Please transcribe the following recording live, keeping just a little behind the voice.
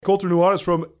Colter Nuanez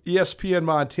from ESPN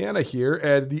Montana here,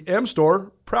 and the M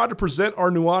Store, proud to present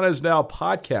our Nuanez Now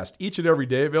podcast each and every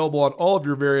day, available on all of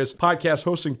your various podcast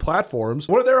hosting platforms.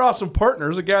 One of their awesome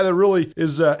partners, a guy that really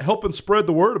is helping spread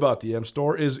the word about the M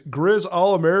Store, is Grizz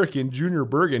All-American Junior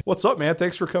Bergen. What's up, man?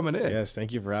 Thanks for coming in. Yes,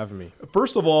 thank you for having me.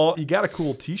 First of all, you got a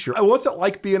cool t-shirt. What's it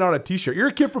like being on a t-shirt? You're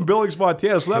a kid from Billings,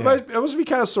 Montana, so that must be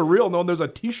kind of surreal knowing there's a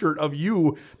t-shirt of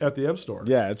you at the M Store.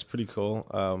 Yeah, it's pretty cool.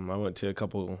 I went to a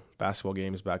couple basketball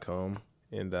games back home,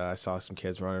 and I saw some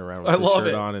kids running around with the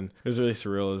shirt on, and it was really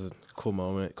surreal. It was a cool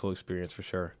moment, cool experience for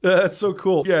sure. That's so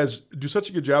cool. You guys do such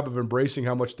a good job of embracing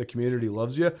how much the community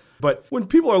loves you. But when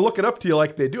people are looking up to you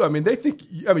like they do, they think,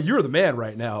 you're the man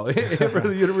right now for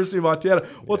the University of Montana.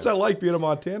 What's that like being a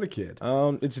Montana kid?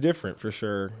 It's different for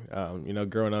sure.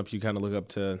 Growing up, you kind of look up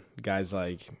to guys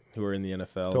like who are in the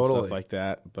NFL and stuff like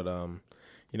that. But,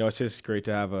 it's just great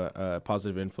to have a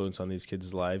positive influence on these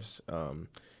kids' lives.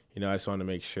 I just want to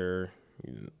make sure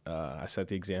I set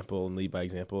the example and lead by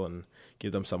example and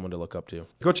give them someone to look up to.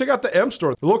 Go check out the M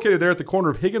Store. They're located there at the corner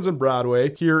of Higgins and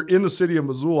Broadway here in the city of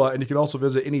Missoula, and you can also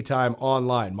visit anytime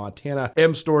online,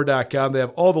 montanamstore.com. They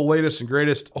have all the latest and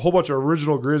greatest, a whole bunch of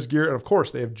original Grizz gear, and of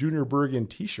course, they have Junior Bergen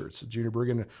t-shirts. Junior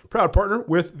Bergen, proud partner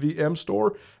with the M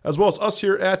Store, as well as us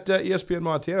here at ESPN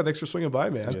Montana. Thanks for swinging by,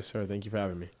 man. Yes, sir. Thank you for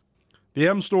having me. The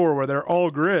M Store, where they're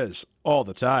all Grizz all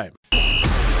the time.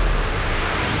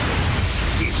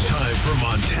 It's time for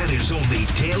Montana's only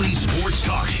daily sports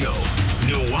talk show,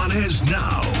 Nuanez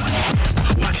Now.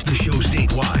 Watch the show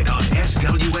statewide on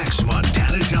SWX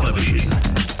Montana Television.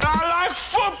 I like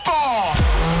football!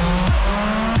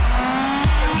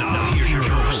 Now here's your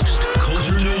host,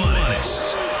 Colter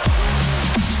Nuanez.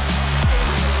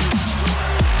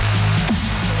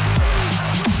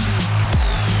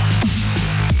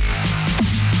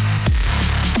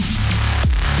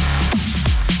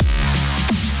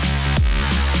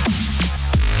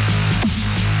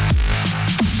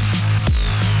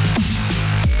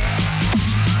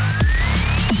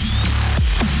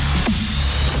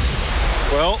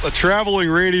 Well, the traveling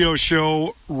radio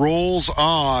show rolls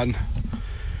on,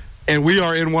 and we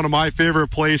are in one of my favorite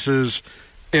places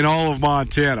in all of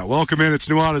Montana. Welcome in. It's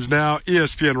Nuanez Now,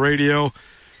 ESPN Radio,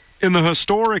 in the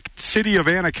historic city of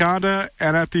Anaconda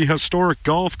and at the historic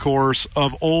golf course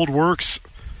of Old Works.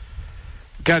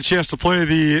 Got a chance to play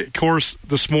the course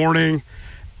this morning,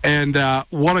 and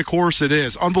what a course it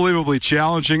is. Unbelievably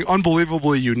challenging,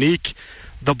 unbelievably unique.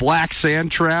 The black sand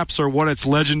traps are what it's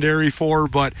legendary for,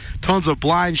 but tons of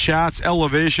blind shots,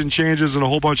 elevation changes, and a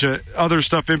whole bunch of other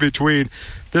stuff in between.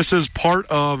 This is part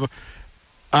of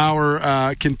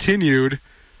our continued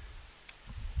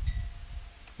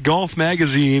Golf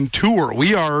Magazine tour.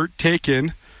 We are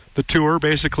taking the tour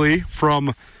basically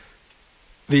from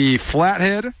the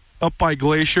Flathead up by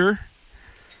Glacier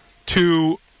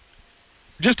to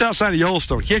just outside of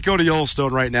Yellowstone. Can't go to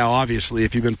Yellowstone right now, obviously.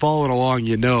 If you've been following along,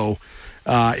 you know.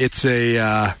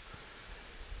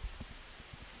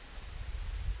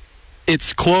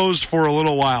 It's closed for a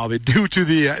little while due to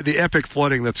the epic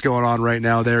flooding that's going on right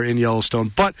now there in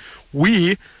Yellowstone. But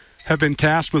we have been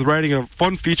tasked with writing a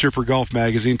fun feature for Golf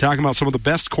Magazine, talking about some of the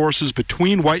best courses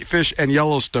between Whitefish and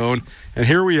Yellowstone. And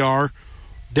here we are,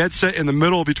 dead set in the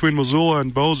middle between Missoula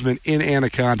and Bozeman in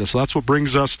Anaconda. So that's what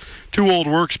brings us to Old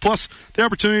Works, plus the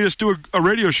opportunity to do a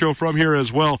radio show from here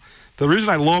as well. The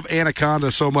reason I love Anaconda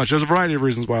so much, there's a variety of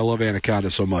reasons why I love Anaconda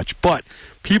so much, but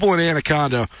people in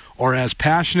Anaconda are as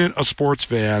passionate a sports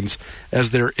fans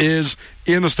as there is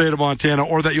in the state of Montana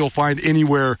or that you'll find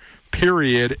anywhere,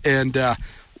 period. And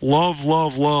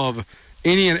love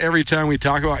any and every time we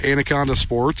talk about Anaconda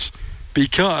sports,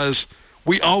 because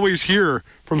we always hear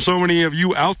from so many of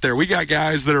you out there. We got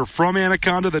guys that are from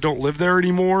Anaconda that don't live there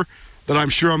anymore that I'm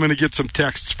sure I'm going to get some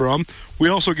texts from. We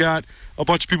also got a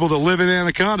bunch of people that live in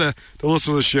Anaconda that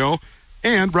listen to the show,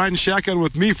 and riding shotgun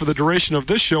with me for the duration of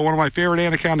this show, one of my favorite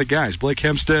Anaconda guys, Blake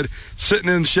Hempstead, sitting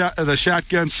in the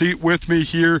shotgun seat with me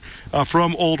here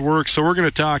from Old Works. So we're going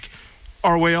to talk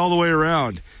our way all the way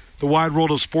around the wide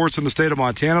world of sports in the state of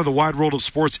Montana, the wide world of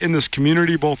sports in this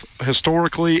community, both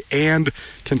historically and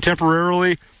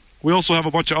contemporarily. We also have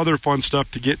a bunch of other fun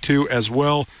stuff to get to as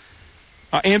well.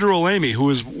 Andrew Alamy, who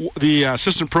is the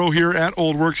assistant pro here at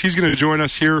Old Works, he's going to join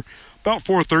us here about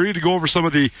 4:30 to go over some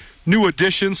of the new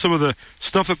additions, some of the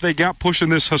stuff that they got pushing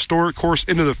this historic course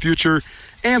into the future,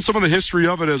 and some of the history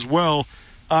of it as well.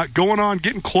 Going on,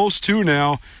 getting close to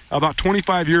now, about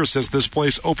 25 years since this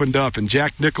place opened up. And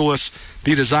Jack Nicholas,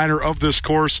 the designer of this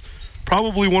course,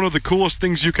 probably one of the coolest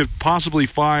things you could possibly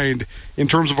find in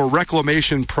terms of a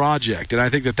reclamation project. And I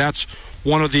think that that's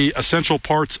one of the essential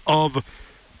parts of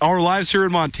our lives here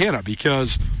in Montana,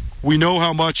 because we know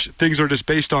how much things are just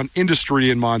based on industry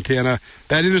in Montana.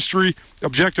 That industry,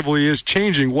 objectively, is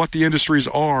changing what the industries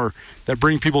are that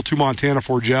bring people to Montana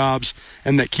for jobs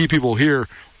and that keep people here.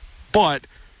 But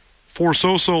for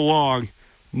so long,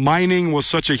 mining was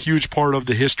such a huge part of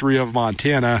the history of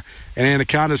Montana, and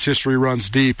Anaconda's history runs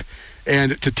deep.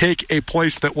 And to take a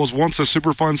place that was once a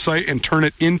Superfund site and turn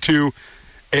it into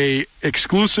a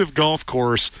exclusive golf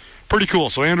course, pretty cool.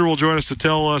 So Andrew will join us to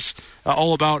tell us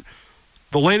all about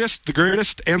the latest, the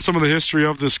greatest, and some of the history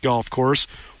of this golf course.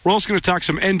 We're also going to talk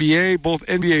some NBA, both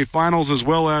NBA finals as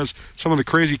well as some of the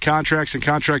crazy contracts and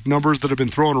contract numbers that have been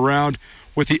thrown around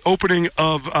with the opening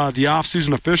of the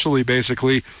offseason officially,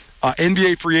 basically.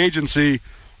 NBA free agency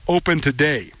open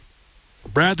today.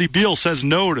 Bradley Beal says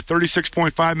no to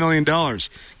 $36.5 million.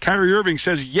 Kyrie Irving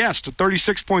says yes to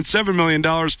 $36.7 million.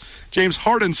 James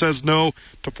Harden says no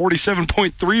to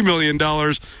 $47.3 million.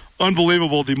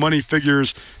 Unbelievable, the money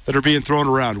figures that are being thrown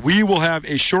around. We will have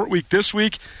a short week this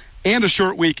week and a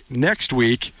short week next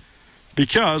week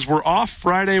because we're off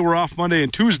Friday, we're off Monday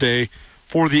and Tuesday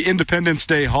for the Independence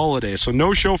Day holiday. So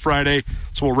no show Friday,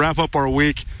 so we'll wrap up our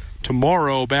week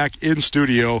tomorrow back in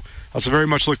studio. So very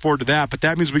much look forward to that, but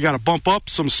that means we got to bump up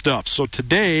some stuff. So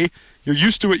today, you're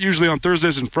used to it usually on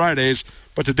Thursdays and Fridays,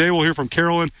 but today we'll hear from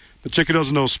Carolyn, the chick who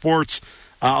doesn't know sports.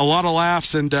 A lot of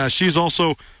laughs, and she's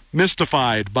also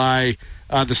mystified by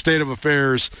the state of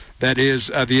affairs that is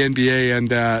the NBA and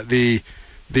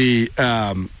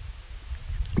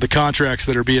the contracts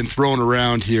that are being thrown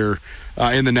around here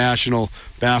in the National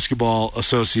Basketball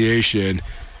Association.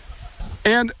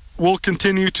 And we'll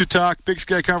continue to talk Big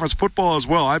Sky Conference football as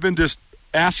well. I've been just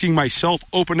asking myself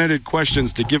open-ended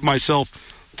questions to give myself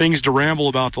things to ramble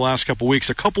about the last couple weeks.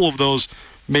 A couple of those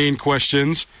main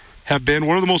questions have been,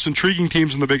 what are the most intriguing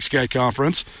teams in the Big Sky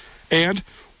Conference? And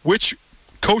which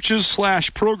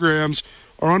coaches/programs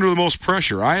are under the most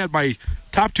pressure? I had my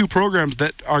top two programs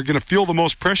that are going to feel the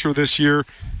most pressure this year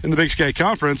in the Big Sky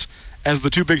Conference as the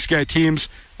two Big Sky teams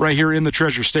right here in the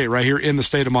Treasure State, right here in the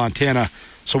state of Montana.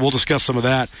 So we'll discuss some of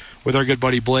that with our good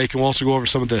buddy Blake, and we'll also go over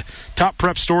some of the top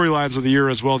prep storylines of the year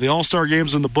as well. The All-Star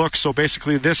Game's in the books, so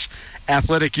basically this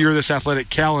athletic year, this athletic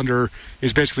calendar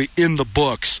is basically in the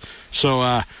books.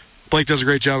 So Blake does a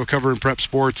great job of covering prep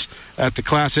sports at the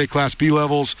Class A, Class B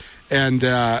levels, and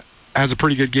has a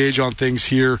pretty good gauge on things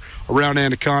here around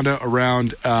Anaconda,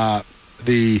 around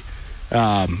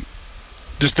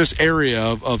just this area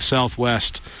of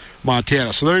southwest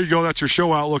Montana. So there you go. That's your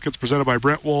show outlook. It's presented by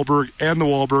Brent Wahlberg and the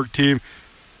Wahlberg team.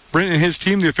 Brent and his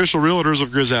team, the official realtors of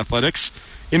Grizz Athletics.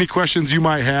 Any questions you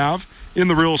might have in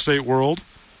the real estate world,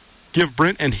 give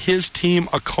Brent and his team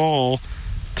a call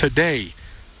today.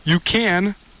 You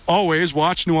can always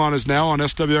watch Nuanez Now on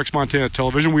SWX Montana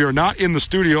Television. We are not in the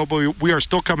studio, but we are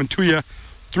still coming to you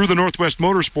through the Northwest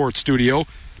Motorsport studio.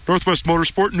 Northwest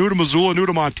Motorsport, new to Missoula, new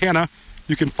to Montana.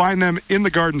 You can find them in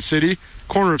the Garden City,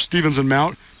 corner of Stevens and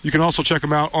Mount. You can also check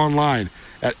them out online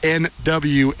at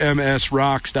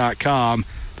nwmsrocks.com.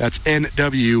 That's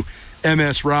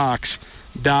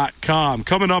nwmsrocks.com.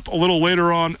 Coming up a little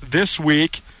later on this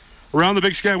week, around the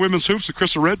Big Sky Women's Hoops, the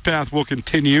Krista Redpath will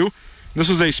continue.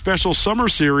 This is a special summer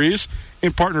series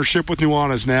in partnership with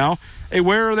Nuanez Now, a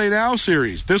Where Are They Now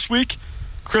series. This week,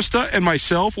 Krista and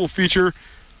myself will feature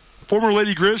former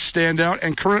Lady Grizz standout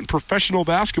and current professional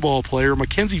basketball player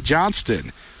Mackenzie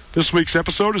Johnston. This week's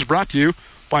episode is brought to you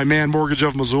by Man Mortgage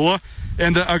of Missoula,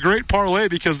 and a great parlay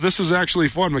because this is actually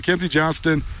fun. Mackenzie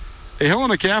Johnston, a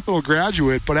Helena Capital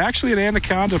graduate, but actually an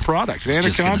Anaconda product. An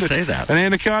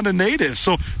Anaconda native.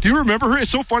 So do you remember her?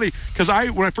 It's so funny because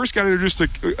when I first got introduced to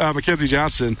Mackenzie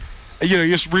Johnston, you're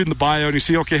just reading the bio and you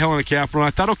see, okay, Helena Capital, and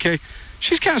I thought, okay,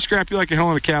 she's kind of scrappy like a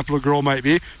Helena Capital girl might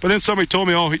be. But then somebody told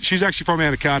me, oh, she's actually from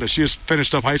Anaconda. She just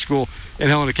finished up high school in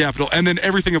Helena Capital. And then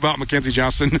everything about Mackenzie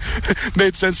Johnston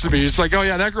made sense to me. It's like, oh,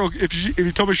 yeah, that girl, if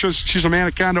you told me she's from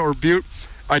Anaconda or Butte,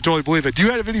 I totally believe it. Do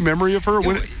you have any memory of her?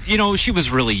 She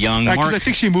was really young. Because I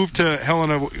think she moved to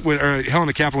Helena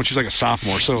Capital when she was like a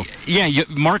sophomore. So yeah,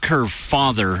 Mark, her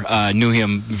father, knew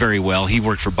him very well. He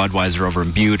worked for Budweiser over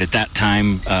in Butte. At that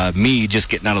time, me just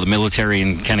getting out of the military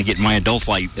and kind of getting my adult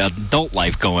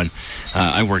life going,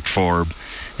 I worked for,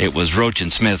 it was Roach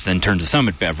and Smith and turned to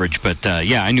Summit Beverage. But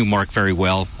yeah, I knew Mark very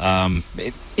well.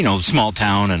 Small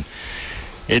town, and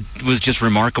it was just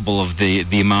remarkable of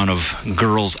the amount of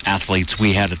girls athletes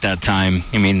we had at that time.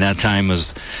 I mean, that time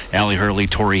was Allie Hurley,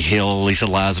 Tori Hill, Lisa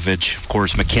Lazovich. Of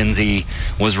course, Mackenzie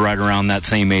was right around that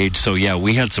same age. So, yeah,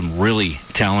 we had some really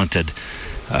talented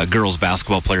girls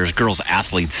basketball players, girls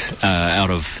athletes out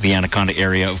of the Anaconda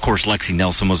area. Of course, Lexi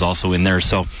Nelson was also in there.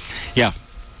 So, yeah,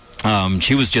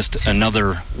 she was just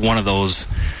another one of those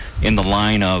in the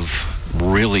line of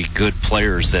really good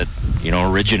players that,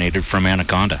 originated from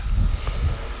Anaconda.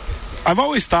 I've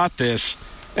always thought this,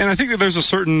 and I think that there's a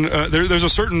certain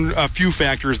few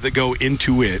factors that go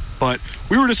into it. But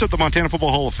we were just at the Montana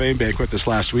Football Hall of Fame banquet this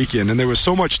last weekend, and there was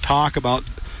so much talk about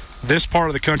this part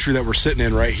of the country that we're sitting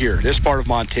in right here, this part of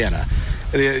Montana.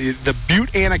 The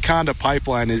Butte Anaconda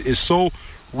pipeline is so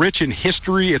rich in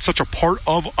history. It's such a part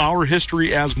of our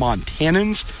history as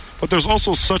Montanans, but there's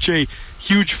also such a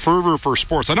huge fervor for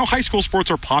sports. I know high school sports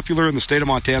are popular in the state of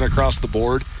Montana across the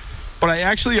board, but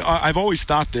I've always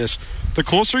thought this. The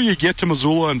closer you get to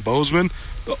Missoula and Bozeman,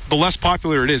 the less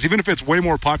popular it is. Even if it's way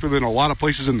more popular than a lot of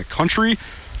places in the country,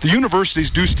 the universities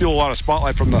do steal a lot of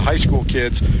spotlight from the high school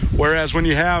kids, whereas when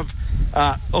you have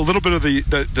a little bit of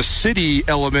the city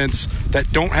elements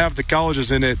that don't have the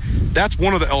colleges in it, that's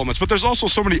one of the elements. But there's also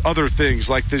so many other things,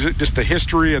 like just the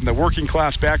history and the working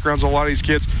class backgrounds of a lot of these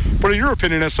kids. But in your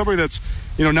opinion, as somebody that's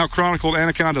now chronicled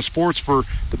Anaconda sports for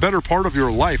the better part of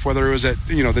your life, whether it was at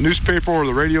the newspaper or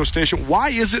the radio station, why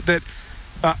is it that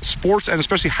sports, and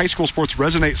especially high school sports,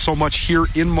 resonate so much here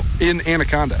in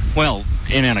Anaconda? Well,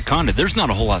 in Anaconda, there's not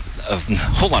a whole lot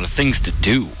of things to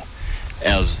do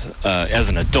as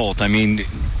an adult. I mean,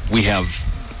 we have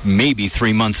maybe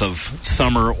 3 months of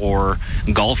summer or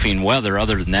golfing weather.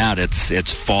 Other than that,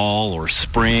 it's fall or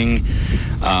spring.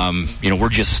 We're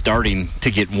just starting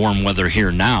to get warm weather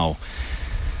here now.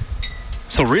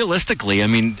 So realistically, I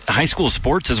mean, high school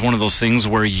sports is one of those things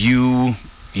where you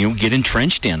get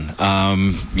entrenched in.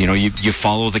 You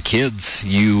follow the kids.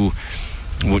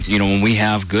 When we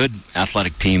have good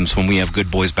athletic teams, when we have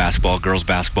good boys basketball, girls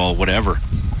basketball, whatever,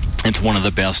 it's one of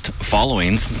the best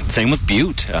followings. Same with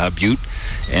Butte. Butte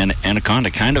and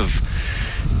Anaconda kind of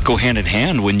go hand in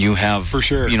hand when you have, for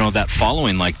sure, that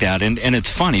following like that. And it's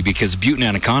funny because Butte and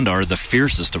Anaconda are the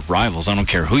fiercest of rivals. I don't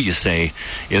care who you say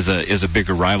is a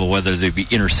bigger rival, whether they be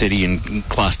inner city and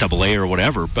Class AA or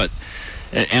whatever. But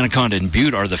Anaconda and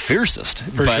Butte are the fiercest.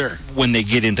 But sure, when they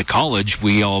get into college,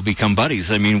 we all become buddies.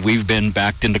 I mean, we've been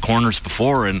backed into corners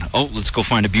before, and let's go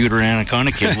find a Butte or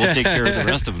Anaconda kid. We'll take care of the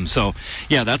rest of them. So,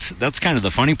 yeah, that's kind of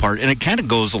the funny part, and it kind of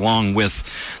goes along with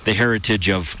the heritage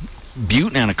of Butte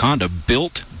and Anaconda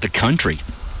built the country.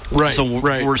 Right. So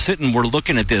we're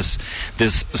looking at this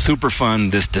super fun,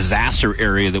 this disaster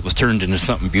area that was turned into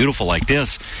something beautiful like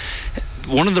this.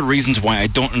 One of the reasons why I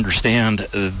don't understand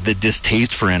the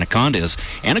distaste for Anaconda is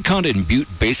Anaconda and Butte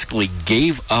basically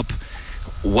gave up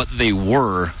what they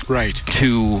were, right,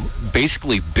 to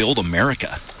basically build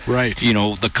America. Right.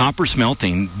 The copper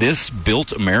smelting, this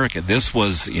built America. This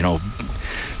was,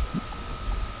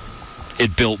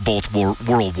 it built both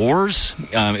world wars.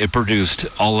 It produced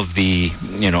all of the,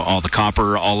 all the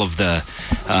copper, all of the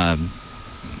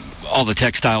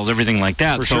textiles, everything like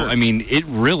that. For so, sure. I mean, it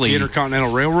really... The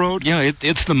Intercontinental Railroad? Yeah,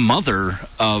 it's the mother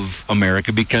of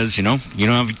America because, you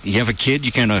have a kid,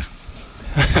 you kind of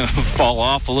fall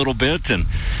off a little bit,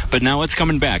 but now it's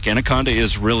coming back. Anaconda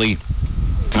is really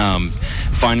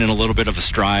finding a little bit of a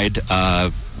stride,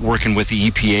 working with the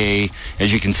EPA.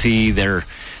 As you can see, they're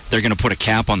going to put a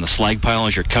cap on the slag pile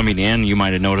as you're coming in. You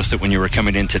might have noticed that when you were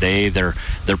coming in today, they're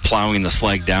plowing the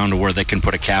slag down to where they can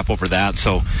put a cap over that.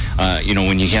 So,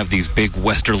 when you have these big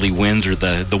westerly winds or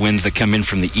the winds that come in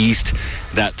from the east,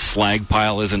 that slag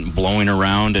pile isn't blowing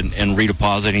around and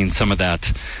redepositing some of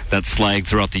that slag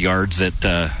throughout the yards that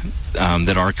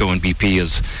ARCO and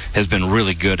BP has been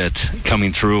really good at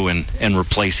coming through and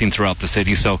replacing throughout the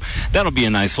city. So that'll be a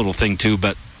nice little thing too.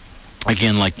 But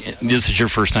again, like, this is your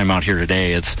first time out here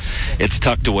today. It's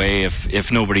tucked away.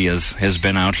 If nobody has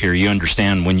been out here, you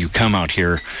understand when you come out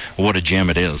here what a gem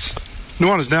it is.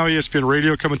 Nuanez Now, ESPN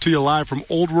Radio, coming to you live from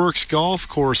Old Works Golf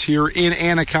Course here in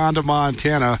Anaconda,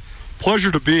 Montana.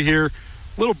 Pleasure to be here.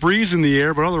 A little breeze in the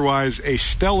air, but otherwise a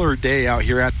stellar day out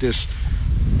here at this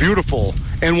beautiful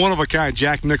and one-of-a-kind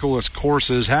Jack Nicklaus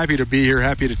courses. Happy to be here.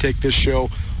 Happy to take this show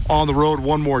on the road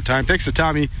one more time. Thanks to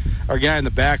Tommy, our guy in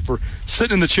the back, for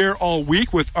sitting in the chair all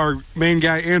week with our main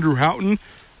guy, Andrew Houghton,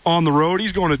 on the road.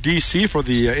 He's going to D.C. for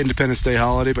the Independence Day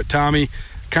holiday, but Tommy,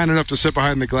 kind enough to sit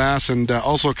behind the glass and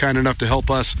also kind enough to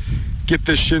help us get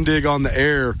this shindig on the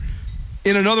air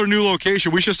in another new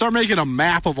location. We should start making a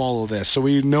map of all of this so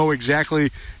we know exactly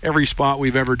every spot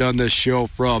we've ever done this show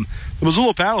from. The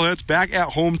Missoula Paddleheads back at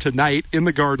home tonight in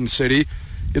the Garden City.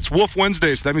 It's Wolf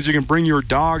Wednesday, so that means you can bring your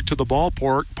dog to the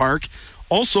ballpark.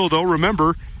 Also, though,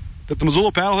 remember that the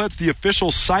Missoula Paddleheads, the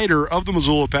official cider of the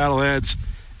Missoula Paddleheads,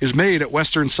 is made at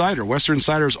Western Cider. Western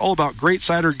Cider is all about great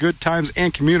cider, good times,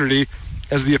 and community.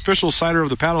 As the official cider of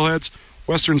the Paddleheads,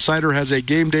 Western Cider has a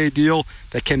game day deal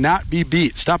that cannot be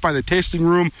beat. Stop by the tasting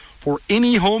room for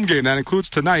any home game. That includes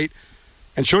tonight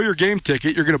and show your game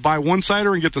ticket. You're going to buy one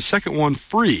cider and get the second one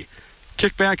free.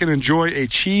 Kick back and enjoy a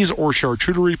cheese or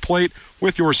charcuterie plate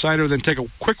with your cider, then take a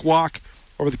quick walk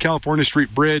over the California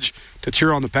Street Bridge to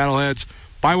cheer on the Paddleheads.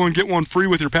 Buy one, get one free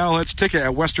with your Paddleheads ticket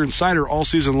at Western Cider all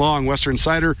season long. Western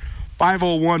Cider,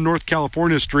 501 North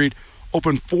California Street,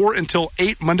 open 4 until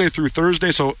 8 Monday through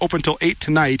Thursday, so open till 8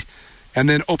 tonight, and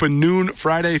then open noon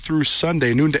Friday through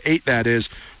Sunday, noon to 8 that is,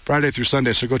 Friday through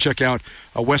Sunday. So go check out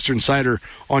Western Cider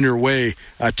on your way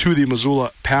to the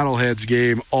Missoula Paddleheads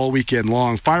game all weekend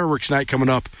long. Fireworks night coming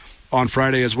up on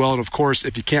Friday as well. And, of course,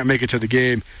 if you can't make it to the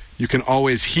game, you can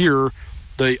always hear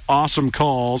the awesome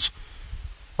calls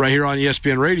right here on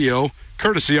ESPN Radio,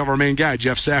 courtesy of our main guy,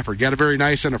 Jeff Safford. Got a very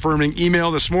nice and affirming email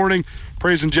this morning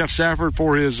praising Jeff Safford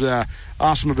for his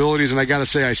awesome abilities. And I got to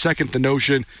say, I second the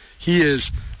notion. He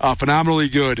is phenomenally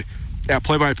good at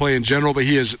play-by-play in general, but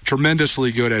he is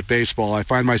tremendously good at baseball. I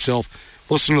find myself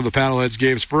listening to the Paddleheads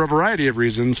games for a variety of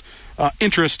reasons,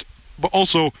 interest, but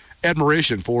also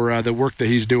admiration for the work that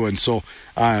he's doing. So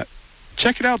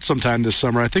check it out sometime this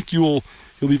summer. I think you'll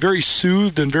be very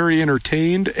soothed and very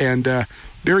entertained and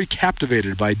very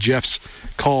captivated by Jeff's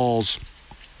calls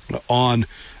on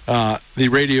the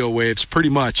radio waves pretty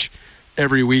much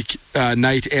every week,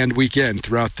 night and weekend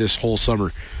throughout this whole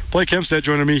summer. Blake Hempstead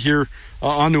joining me here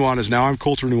on Nuanez Now. I'm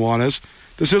Colter Nuanez.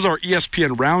 This is our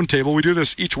ESPN Roundtable. We do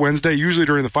this each Wednesday, usually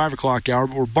during the 5 o'clock hour,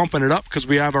 but we're bumping it up because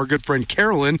we have our good friend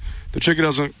Carolyn, the chick who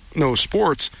doesn't know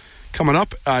sports, coming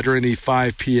up during the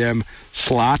 5 p.m.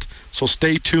 slot. So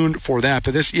stay tuned for that.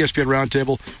 But this ESPN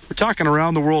Roundtable, we're talking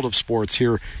around the world of sports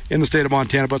here in the state of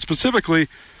Montana, but specifically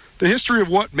the history of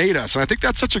what made us. And I think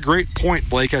that's such a great point,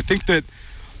 Blake. I think that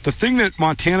the thing that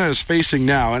Montana is facing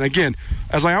now, and again,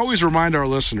 as I always remind our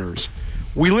listeners,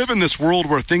 we live in this world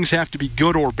where things have to be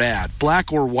good or bad,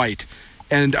 black or white.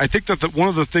 And I think that one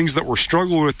of the things that we're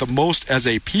struggling with the most as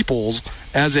a peoples,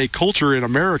 as a culture in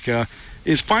America,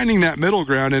 is finding that middle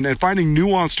ground and finding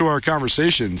nuance to our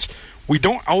conversations. We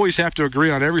don't always have to agree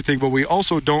on everything, but we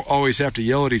also don't always have to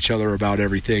yell at each other about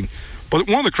everything. But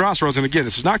one of the crossroads, and again,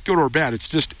 this is not good or bad, it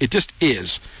just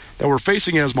is, that we're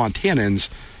facing as Montanans,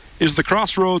 is the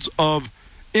crossroads of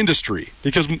industry.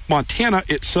 Because Montana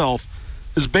itself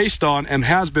is based on and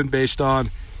has been based on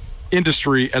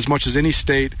industry as much as any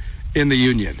state in the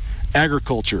union.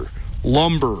 Agriculture,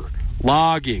 lumber,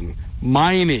 logging,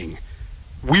 mining.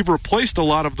 We've replaced a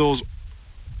lot of those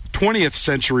 20th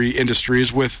century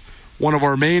industries with one of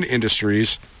our main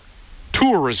industries,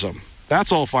 tourism.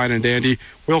 That's all fine and dandy.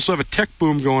 We also have a tech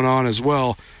boom going on as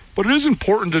well. But it is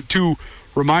important to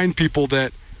remind people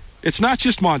that it's not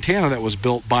just Montana that was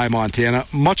built by Montana.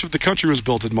 Much of the country was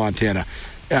built in Montana.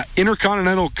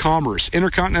 Intercontinental commerce,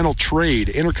 intercontinental trade,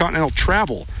 intercontinental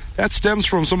travel, that stems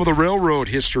from some of the railroad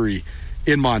history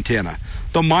in Montana.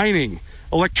 The mining,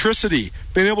 electricity,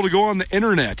 being able to go on the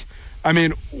internet. I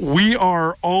mean, we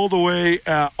are all the way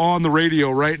on the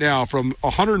radio right now from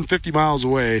 150 miles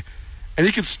away, and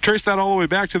you can trace that all the way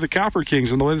back to the Copper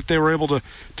Kings and the way that they were able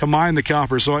to mine the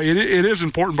copper. So it is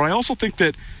important, but I also think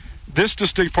that this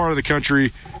distinct part of the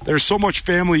country, there's so much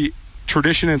family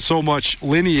tradition and so much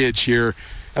lineage here.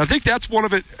 And I think that's one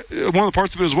of the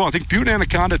parts of it as well. I think Butte and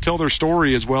Anaconda tell their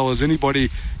story as well as anybody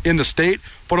in the state,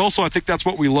 but also I think that's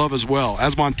what we love as well.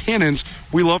 As Montanans,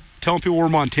 we love telling people we're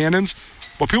Montanans,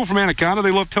 but people from Anaconda,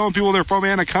 they love telling people they're from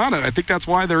Anaconda. I think that's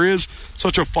why there is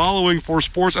such a following for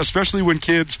sports, especially when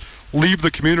kids leave the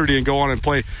community and go on and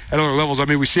play at other levels. I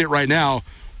mean, we see it right now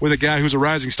with a guy who's a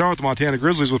rising star with the Montana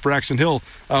Grizzlies with Braxton Hill,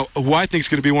 who I think is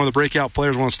going to be one of the breakout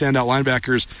players, one of the standout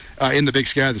linebackers in the Big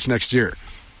Sky this next year.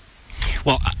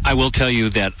 Well, I will tell you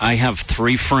that I have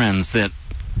 3 friends that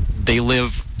they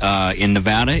live in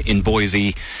Nevada, in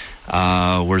Boise.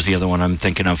 Where's the other one I'm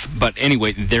thinking of? But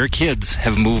anyway, their kids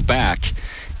have moved back,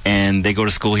 and they go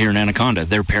to school here in Anaconda.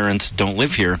 Their parents don't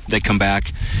live here. They come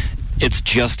back. It's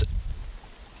just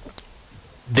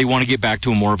they want to get back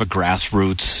to more of a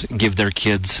grassroots, give their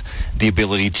kids the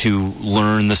ability to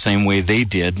learn the same way they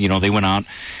did. You know, they went out,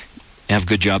 have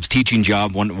good jobs, teaching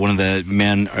job. One of the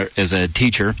men is a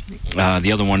teacher.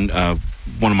 The other one of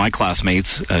my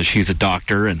classmates, she's a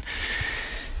doctor and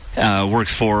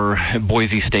works for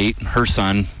Boise State. Her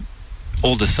son,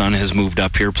 oldest son, has moved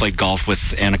up here, played golf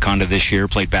with Anaconda this year,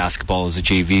 played basketball as a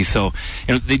JV. So,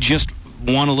 you know, they just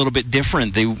want a little bit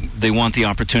different. They want the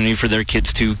opportunity for their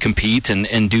kids to compete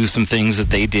and do some things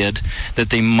that they did that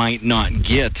they might not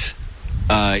get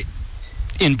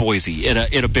in Boise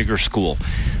at a bigger school.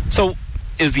 So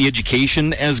is the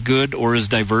education as good or as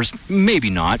diverse? Maybe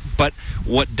not. But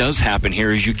what does happen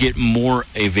here is you get more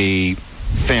of a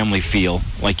family feel,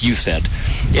 like you said.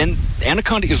 And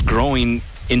Anaconda is growing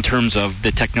in terms of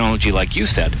the technology, like you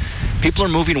said. people are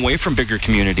moving away from bigger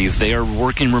communities. They are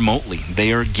working remotely.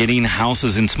 They are getting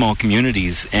houses in small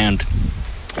communities, and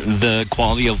the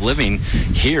quality of living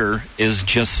here is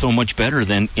just so much better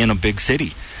than in a big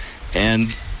city.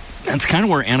 And that's kind of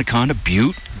where Anaconda,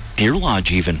 Butte, Deer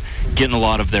Lodge even getting a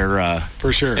lot of their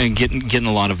for sure, and getting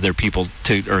a lot of their people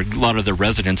to, or a lot of their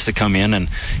residents to come in and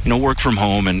work from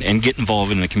home and get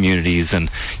involved in the communities. And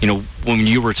when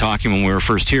you were talking when we were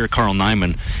first here, Carl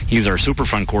Nyman, he's our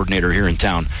Superfund coordinator here in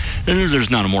town. There's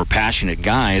not a more passionate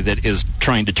guy that is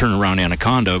trying to turn around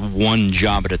Anaconda one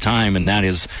job at a time, and that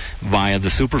is via the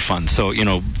Superfund. So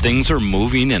things are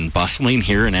moving and bustling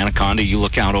here in Anaconda. You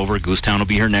look out over Goosetown will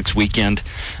be here next weekend.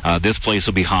 This place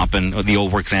will be hopping. The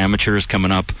Old Works Amateurs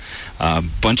coming up.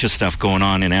 Bunch of stuff going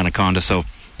on in Anaconda. So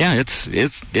yeah, it's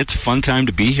a fun time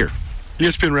to be here.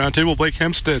 ESPN Roundtable, Blake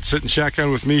Hempstead sitting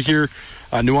shotgun with me here.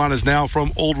 Nuanez Now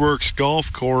from Old Works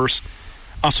Golf Course.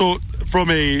 So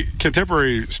from a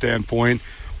contemporary standpoint,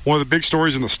 one of the big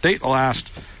stories in the state the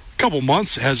last couple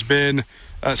months has been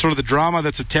sort of the drama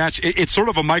that's attached. It's sort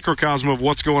of a microcosm of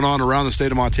what's going on around the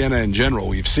state of Montana in general.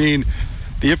 We've seen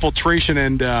the infiltration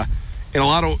and in a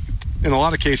lot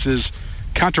of cases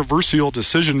controversial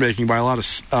decision making by a lot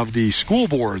of the school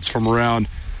boards from around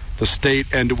the state,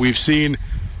 and we've seen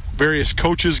various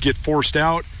coaches get forced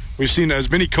out. We've seen as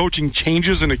many coaching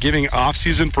changes in a giving off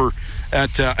season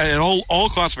at all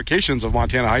classifications of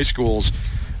Montana high schools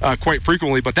quite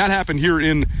frequently. But that happened here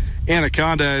in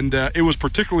Anaconda, and it was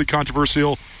particularly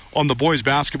controversial on the boys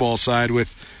basketball side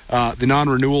with the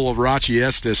non-renewal of Rachi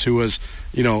Estes, who was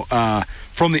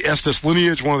from the Estes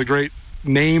lineage, one of the great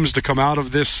names to come out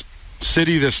of this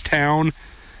city, this town.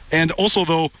 And also,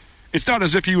 though, it's not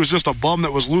as if he was just a bum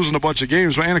that was losing a bunch of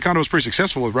games, but Anaconda was pretty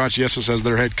successful with Rachi Estes as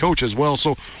their head coach as well.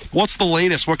 So what's the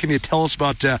latest? What can you tell us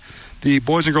about the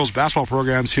boys and girls basketball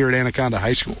programs here at Anaconda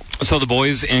High School? So the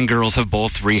boys and girls have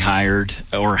both hired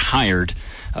their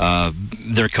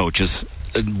coaches.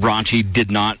 Rachi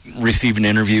did not receive an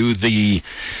interview. The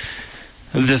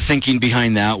thinking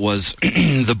behind that was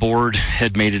the board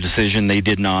had made a decision. They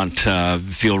did not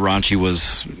feel Rachi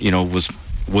was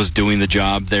doing the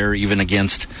job there, even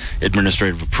against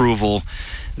administrative approval.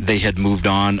 They had moved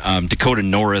on. Dakota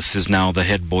Norris is now the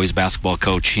head boys basketball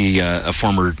coach. He, a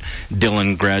former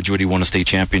Dillon graduate, he won a state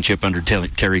championship under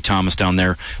Terry Thomas down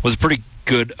there. Was a pretty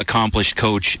good, accomplished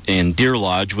coach in Deer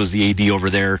Lodge, was the AD over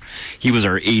there. He was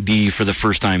our AD for the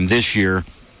first time this year.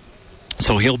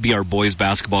 So he'll be our boys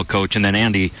basketball coach. And then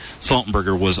Andy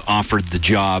Saltenberger was offered the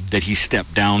job that he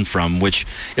stepped down from, which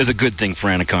is a good thing for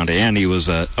Anaconda. Andy was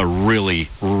a really,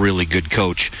 really good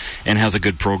coach and has a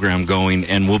good program going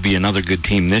and will be another good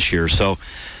team this year. So,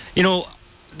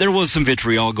 there was some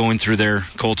vitriol going through there,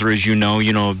 Coulter, as you know.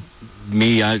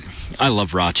 Me, I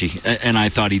love Rachi, and I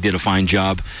thought he did a fine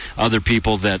job. Other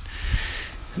people that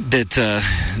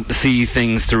see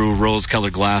things through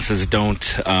rose-colored glasses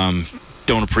don't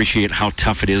appreciate how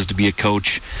tough it is to be a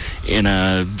coach in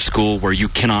a school where you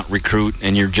cannot recruit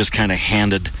and you're just kind of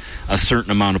handed a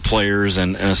certain amount of players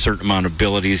and a certain amount of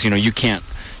abilities. You can't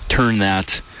turn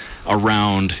that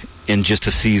around in just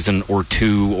a season or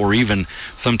two, or even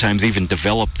sometimes even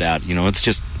develop that. It's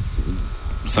just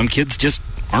some kids just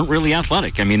aren't really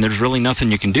athletic. I mean, there's really nothing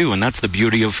you can do, and that's the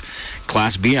beauty of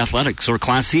Class B athletics or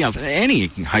Class C, any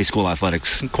high school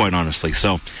athletics, quite honestly.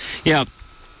 So, yeah,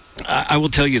 I will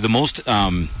tell you the most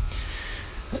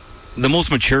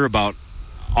mature about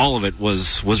all of it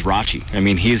was Rachi. I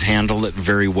mean, he's handled it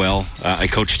very well. I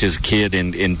coached his kid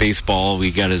in baseball.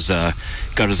 We got his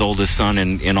oldest son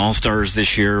in All-Stars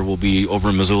this year. We'll be over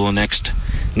in Missoula next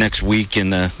week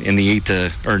in the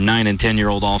 9 and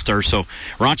 10-year-old All-Stars. So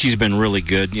Rachi's been really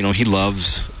good. He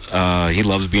loves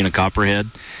being a Copperhead.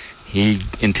 He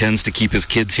intends to keep his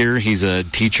kids here. He's a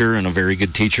teacher and a very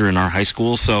good teacher in our high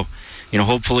school. So,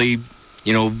 hopefully,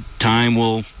 time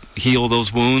will heal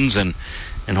those wounds and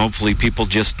hopefully people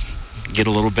just get a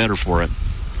little better for it.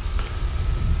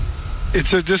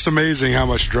 It's just amazing how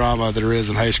much drama there is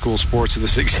in high school sports at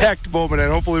this exact moment,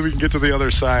 and hopefully we can get to the other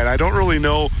side. I don't really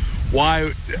know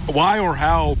why or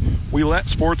how we let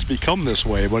sports become this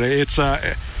way, but it's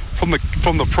from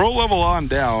the pro level on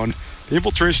down. The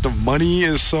infiltration of money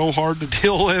is so hard to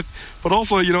deal with, but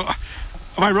also,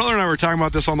 my brother and I were talking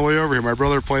about this on the way over here. My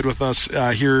brother played with us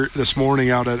here this morning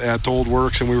out at Old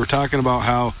Works, and we were talking about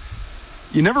how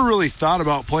you never really thought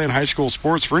about playing high school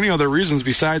sports for any other reasons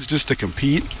besides just to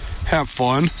compete, have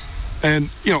fun. And,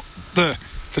 the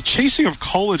chasing of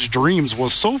college dreams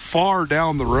was so far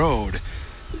down the road.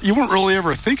 You weren't really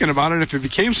ever thinking about it. If it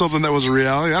became something that was a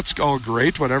reality, that's all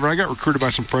great, whatever. I got recruited by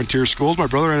some frontier schools. My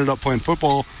brother ended up playing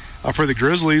football for the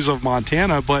Grizzlies of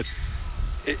Montana, but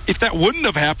if that wouldn't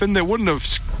have happened, that wouldn't have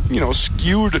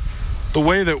skewed the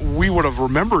way that we would have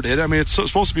remembered it. I mean, it's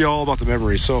supposed to be all about the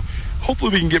memories. So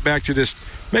hopefully we can get back to just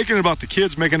making it about the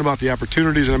kids, making it about the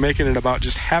opportunities, and making it about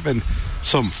just having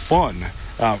some fun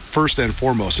first and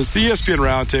foremost. It's the ESPN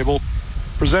Roundtable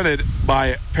presented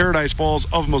by Paradise Falls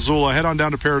of Missoula. Head on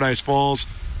down to Paradise Falls.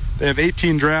 They have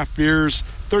 18 draft beers,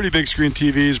 30 big screen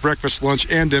TVs, breakfast, lunch,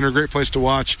 and dinner. Great place to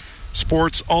watch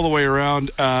sports all the way around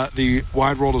the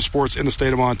wide world of sports in the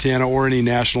state of Montana, or any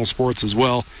national sports as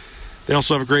well. They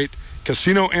also have a great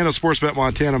casino and a Sportsbet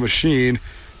Montana machine.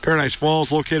 Paradise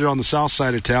Falls, located on the south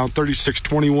side of town,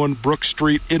 3621 Brook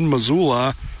Street in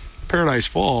Missoula. Paradise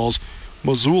Falls,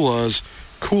 Missoula's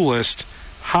coolest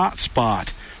hot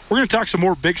spot. We're going to talk some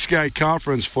more Big Sky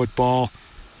Conference football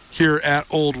here at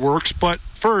Old Works, but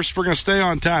first, we're going to stay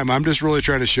on time. I'm just really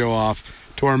trying to show off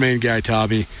to our main guy,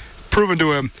 Tommy, proving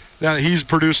to him, now that he's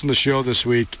producing the show this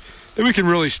week, that we can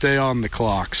really stay on the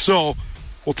clock. So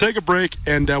we'll take a break,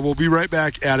 and we'll be right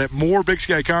back at it. More Big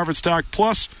Sky Conference talk,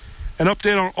 plus an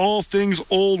update on all things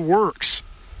Old Works.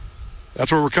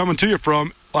 That's where we're coming to you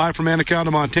from, live from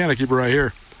Anaconda, Montana. Keep it right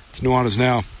here. It's Nuanez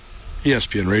Now,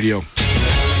 ESPN Radio.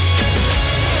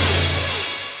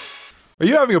 Are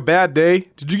you having a bad day?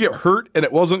 Did you get hurt and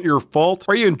it wasn't your fault?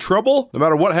 Are you in trouble? No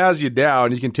matter what has you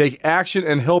down, you can take action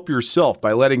and help yourself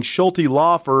by letting Schulte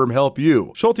Law Firm help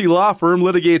you. Schulte Law Firm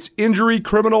litigates injury,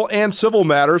 criminal, and civil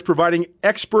matters, providing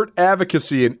expert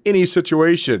advocacy in any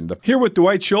situation. Here with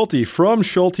Dwight Schulte from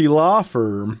Schulte Law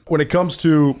Firm. When it comes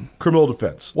to criminal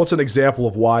defense, what's an example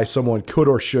of why someone could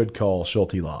or should call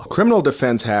Schulte Law? Criminal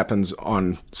defense happens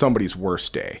on somebody's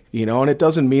worst day, and it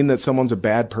doesn't mean that someone's a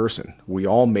bad person. We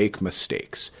all make mistakes.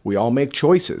 We all make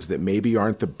choices that maybe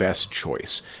aren't the best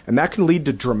choice, and that can lead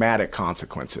to dramatic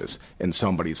consequences in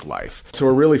somebody's life. So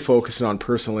we're really focusing on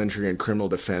personal injury and criminal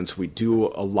defense. We do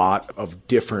a lot of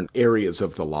different areas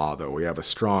of the law, though. We have a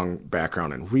strong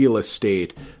background in real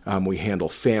estate. We handle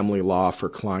family law for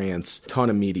clients, ton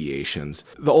of mediations.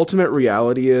 The ultimate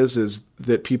reality is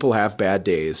that people have bad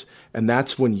days, and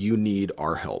that's when you need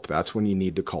our help. That's when you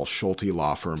need to call Schulte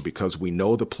Law Firm, because we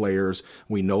know the players,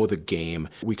 we know the game.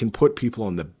 We can put people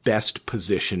in the best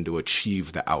position to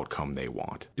achieve the outcome they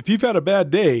want. If you've had a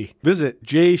bad day, visit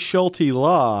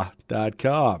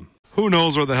jschultelaw.com. Who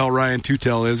knows where the hell Ryan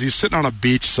Tutel is? He's sitting on a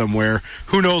beach somewhere.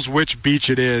 Who knows which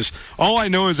beach it is? All I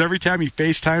know is every time he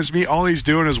FaceTimes me, all he's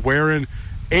doing is wearing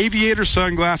aviator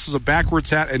sunglasses, a backwards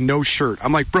hat, and no shirt.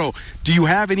 I'm like, bro, do you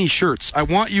have any shirts? I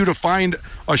want you to find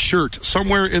a shirt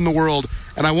somewhere in the world,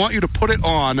 and I want you to put it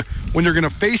on when you're going to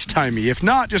FaceTime me. If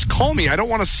not, just call me. I don't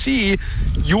want to see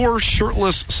your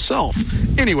shirtless self.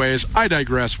 Anyways, I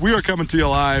digress. We are coming to you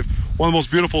live, one of the most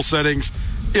beautiful settings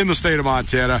in the state of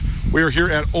Montana. We are here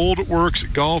at Old Works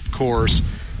Golf Course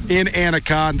in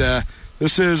Anaconda.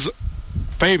 This is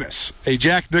famous, a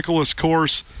Jack Nicklaus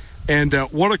course. And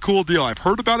what a cool deal. I've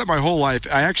heard about it my whole life.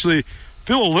 I actually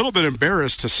feel a little bit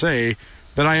embarrassed to say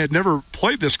that I had never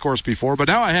played this course before, but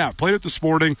now I have. Played it this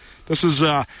morning. This is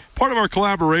part of our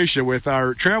collaboration with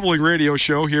our traveling radio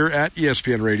show here at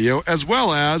ESPN Radio, as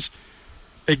well as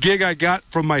a gig I got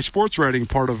from my sports writing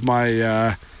part of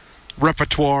my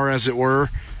repertoire, as it were,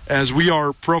 as we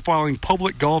are profiling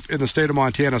public golf in the state of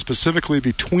Montana, specifically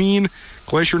between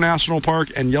Glacier National Park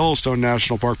and Yellowstone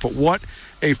National Park. But what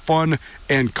a fun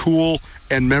and cool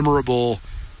and memorable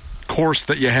course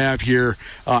that you have here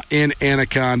in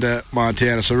Anaconda,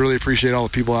 Montana. So I really appreciate all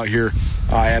the people out here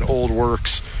at Old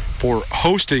Works for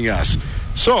hosting us.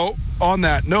 So on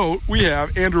that note, we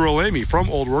have Andrew Olamy from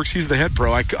Old Works. He's the head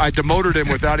pro. I demoted him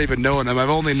without even knowing him. I've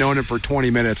only known him for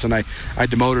 20 minutes, and I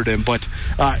demoted him. But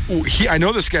I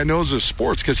know this guy knows his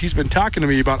sports because he's been talking to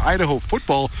me about Idaho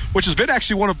football, which has been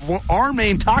actually one of our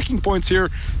main talking points here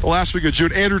the last week of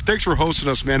June. Andrew, thanks for hosting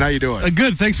us, man. How you doing?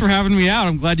 Good. Thanks for having me out.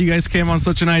 I'm glad you guys came on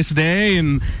such a nice day,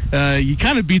 and you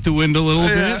kind of beat the wind a little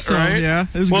bit. So, right? Yeah,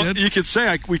 it was good. Well, you could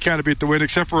say we kind of beat the wind,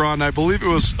 except for on, I believe it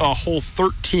was hole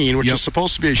 13, which is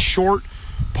supposed to be a short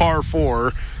par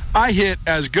 4. I hit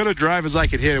as good a drive as I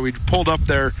could hit. We pulled up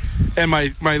there, and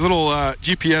my little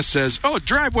GPS says,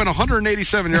 drive went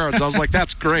 187 yards. I was like,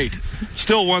 that's great.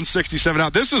 Still 167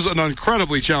 out. This is an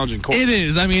incredibly challenging course. It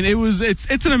is. I mean,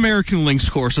 it's an American links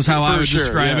course is how I would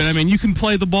describe it. I mean, you can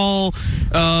play the ball,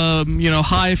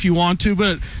 high if you want to,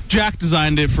 but Jack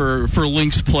designed it for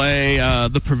links play.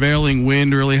 The prevailing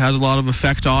wind really has a lot of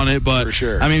effect on it. But, for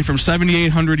sure. I mean, from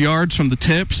 7,800 yards from the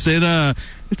tips,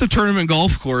 it's a tournament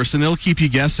golf course, and it'll keep you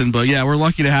guessing. But, yeah, we're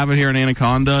lucky to have it here in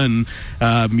Anaconda.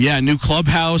 And, new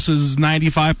clubhouse is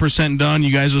 95% done.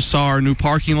 You guys just saw our new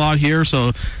parking lot here,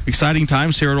 so exciting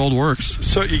times here at Old Works.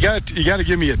 So you got to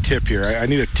give me a tip here. I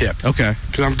need a tip. Okay.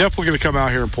 Because I'm definitely going to come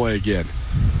out here and play again.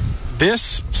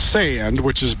 this sand,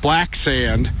 which is black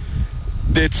sand,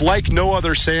 it's like no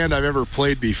other sand I've ever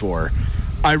played before.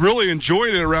 I really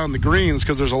enjoyed it around the greens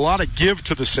because there's a lot of give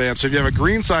to the sand. So if you have a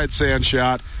greenside sand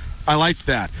shot, I liked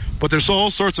that. But there's all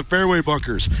sorts of fairway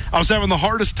bunkers. I was having the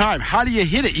hardest time. How do you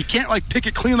hit it? You can't, pick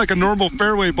it clean like a normal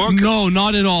fairway bunker. No,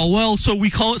 not at all. Well, so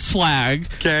we call it slag.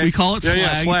 Okay. We call it slag.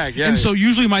 Yeah, slag. Yeah. And so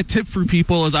usually my tip for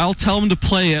people is I'll tell them to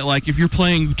play it like if you're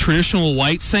playing traditional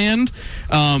white sand,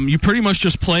 you pretty much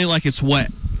just play like it's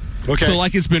wet. Okay. So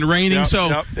like it's been raining.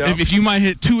 Yep. If you might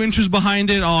hit 2 inches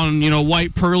behind it on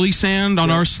white pearly sand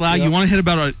on our slag, you want to hit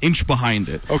about an inch behind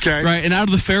it. Okay. Right. And out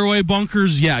of the fairway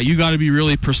bunkers, you got to be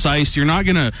really precise. You're not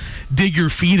gonna dig your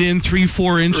feet in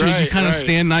 3-4 inches. Right, you kind of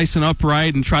stand nice and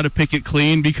upright and try to pick it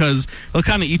clean because it'll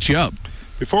kind of eat you up.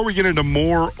 Before we get into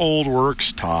more Old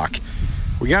Works talk,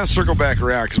 we got to circle back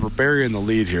around because we're burying the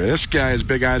lead here. This guy is a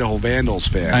big Idaho Vandals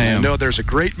fan. I know there's a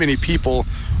great many people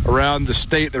around the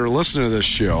state that are listening to this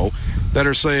show that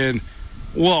are saying,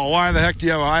 well, why the heck do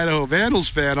you have an Idaho Vandals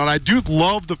fan on? I do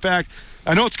love the fact,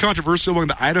 I know it's controversial among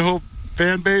the Idaho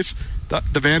fan base,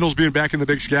 the Vandals being back in the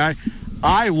Big Sky.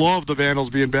 I love the Vandals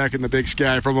being back in the Big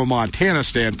Sky from a Montana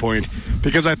standpoint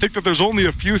because I think that there's only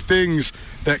a few things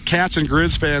that Cats and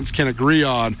Grizz fans can agree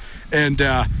on, and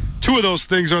two of those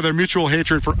things are their mutual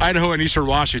hatred for Idaho and Eastern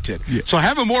Washington. Yeah. So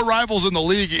having more rivals in the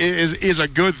league is a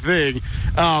good thing.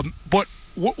 But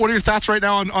what are your thoughts right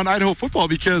now on Idaho football?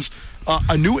 Because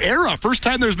a new era. First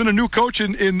time there's been a new coach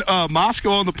in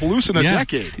Moscow on the Palouse in a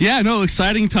decade. Yeah, no,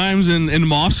 exciting times in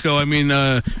Moscow. I mean,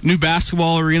 new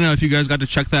basketball arena, if you guys got to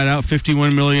check that out,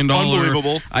 $51 million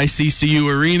Unbelievable. ICCU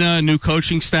arena, new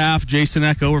coaching staff, Jason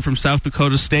Eck over from South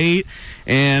Dakota State.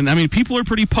 And, I mean, people are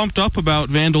pretty pumped up about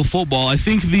Vandal football. I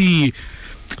think the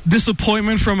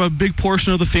disappointment from a big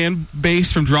portion of the fan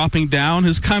base from dropping down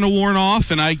has kind of worn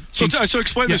off, and So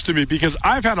explain this to me, because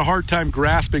I've had a hard time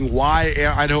grasping why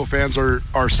Idaho fans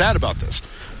are sad about this.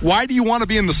 Why do you want to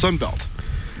be in the Sun Belt?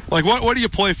 Like, what do you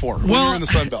play for when you're in the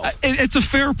Sun Belt? It's a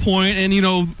fair point, and,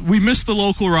 we missed the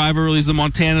local rivalries, the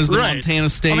Montanas, the Montana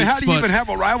States. I mean, how do you even have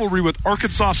a rivalry with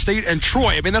Arkansas State and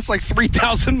Troy? I mean, that's like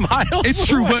 3,000 miles It's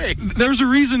true, away. but there's a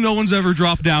reason no one's ever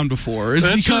dropped down before. It's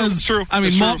because, true. I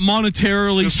mean,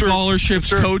 monetarily,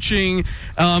 scholarships, coaching,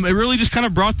 it really just kind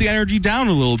of brought the energy down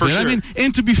a little bit. Sure. I mean,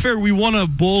 and to be fair, we won a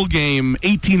bowl game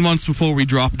 18 months before we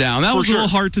dropped down. That was a little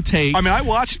hard to take. I mean, I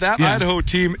watched that Idaho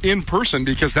team in person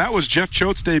because that was Jeff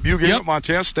Choate's debut game at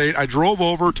Montana State. I drove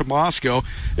over to Moscow.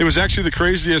 It was actually the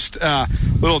craziest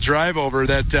little drive over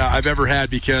that I've ever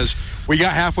had because we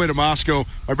got halfway to Moscow.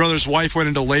 My brother's wife went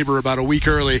into labor about a week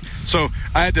early, so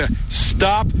I had to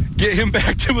stop, get him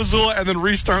back to Missoula, and then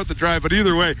restart the drive. But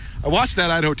either way, I watched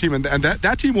that Idaho team, and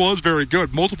that team was very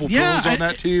good. Multiple pros on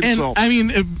that team. And, I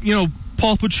mean,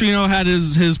 Paul Petrino had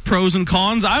his pros and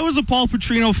cons. I was a Paul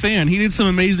Petrino fan. He did some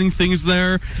amazing things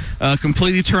there.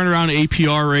 Completely turned around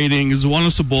APR ratings, won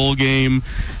us a bowl game.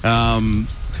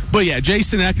 But yeah,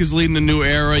 Jason Eck is leading a new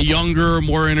era, younger,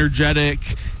 more energetic.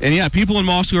 And people in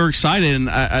Moscow are excited. And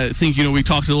I think, we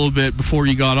talked a little bit before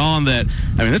you got on that,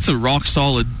 I mean, that's a rock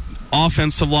solid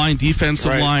offensive line,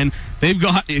 defensive line. They've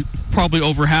got probably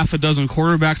over half a dozen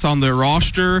quarterbacks on their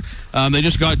roster. They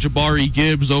just got Jabari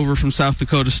Gibbs over from South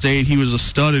Dakota State. He was a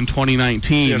stud in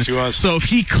 2019. Yes, he was. So if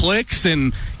he clicks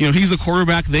and, he's the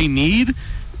quarterback they need,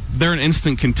 they're an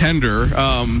instant contender.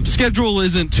 Schedule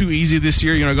isn't too easy this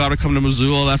year. Got to come to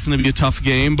Missoula. That's going to be a tough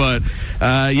game. But,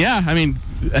 I mean,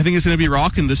 I think it's going to be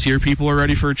rocking this year. People are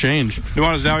ready for a change.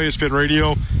 Nuanez Now, ESPN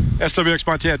Radio, SWX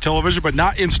Montana Television, but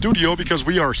not in studio because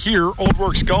we are here, Old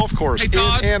Works Golf Course in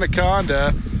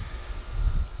Anaconda.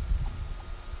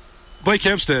 Blake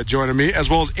Hempstead joining me,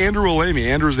 as well as Andrew Olamy.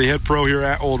 Andrew is the head pro here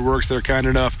at Old Works. They're kind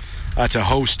enough to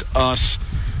host us.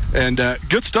 And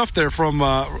good stuff there from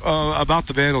about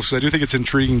the Vandals, because I do think it's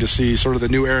intriguing to see sort of the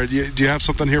new era. Do you have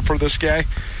something here for this guy?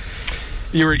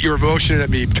 You were motioning at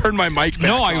me. Turn my mic back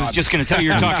No, I on. was just going to tell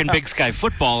you, you're talking Big Sky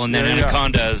football, and then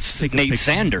Anaconda's Nate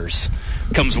Sanders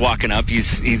comes walking up.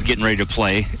 He's getting ready to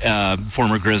play,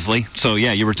 former Grizzly. So,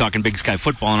 you were talking Big Sky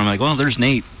football, and I'm like, well, there's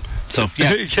Nate. So,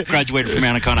 graduated from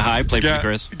Anaconda High, played for the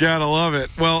Grizz. Gotta love it.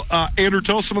 Well, Andrew,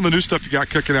 tell us some of the new stuff you got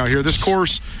cooking out here. This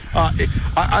course,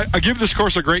 I give this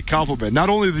course a great compliment. Not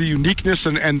only the uniqueness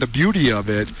and the beauty of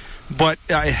it, but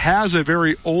it has a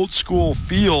very old-school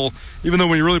feel, even though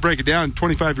when you really break it down,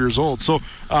 25 years old. So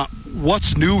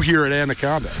what's new here at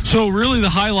Anaconda? So really the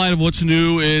highlight of what's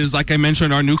new is, like I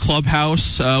mentioned, our new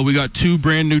clubhouse. We got 2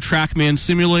 brand-new TrackMan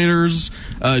simulators.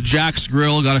 Jack's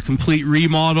Grill got a complete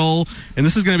remodel. And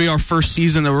this is going to be our first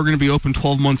season that we're going to be open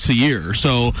 12 months a year.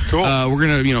 So cool. we're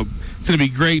going to, It's going to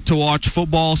be great to watch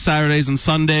football Saturdays and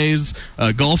Sundays.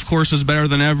 Golf course is better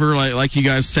than ever, like you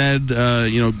guys said.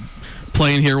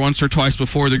 Playing here once or twice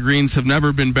before, the greens have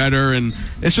never been better, and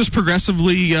it's just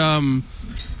progressively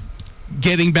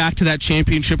getting back to that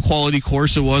championship quality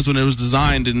course it was when it was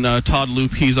designed. And Todd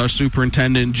Loop, he's our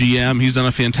superintendent, GM. He's done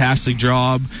a fantastic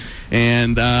job.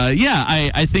 And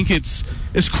I think it's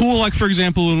cool. Like, for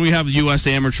example, when we have the U.S.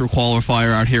 Amateur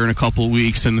Qualifier out here in a couple of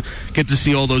weeks and get to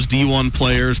see all those D1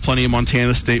 players, plenty of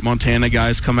Montana State, Montana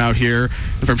guys come out here.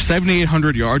 And from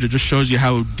 7,800 yards, it just shows you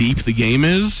how deep the game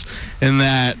is, and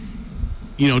that,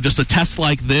 just a test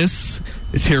like this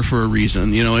is here for a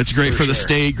reason. It's great for the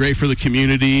state, great for the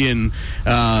community, and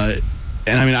I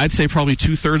mean, I'd say probably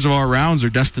 2/3 of our rounds are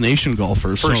destination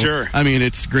golfers. For sure. I mean,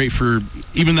 it's great for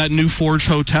even that New Forge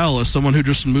Hotel. As someone who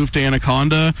just moved to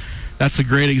Anaconda, that's a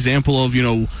great example of,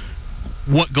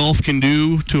 what golf can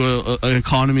do to an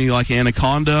economy like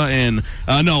Anaconda. And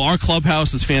no, our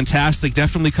clubhouse is fantastic.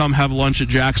 Definitely come have lunch at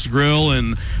Jack's Grill.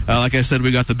 And like I said,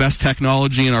 we got the best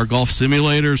technology in our golf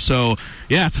simulators. So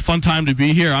yeah, it's a fun time to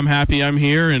be here. I'm happy I'm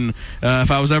here. And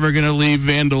if I was ever going to leave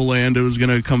Vandoland, it was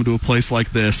going to come to a place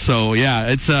like this. So yeah,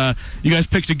 it's you guys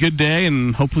picked a good day,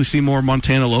 and hopefully see more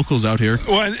Montana locals out here.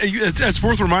 Well, and it's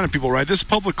worth reminding people, right? This is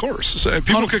public course, so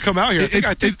people could come out here.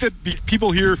 I think that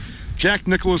people here, Jack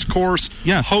Nicklaus course,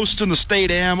 hosting the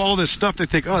State Am, all this stuff, they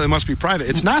think, they must be private.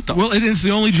 It's not, though. Well, it is the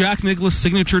only Jack Nicklaus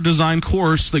signature design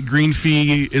course. The green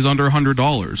fee is under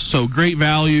 $100. So great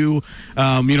value.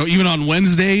 Even on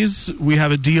Wednesdays, we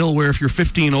have a deal where if you're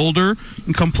 15 older, you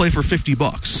can come play for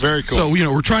 $50. Very cool. So,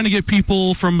 we're trying to get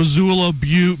people from Missoula,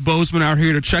 Butte, Bozeman out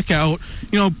here to check out,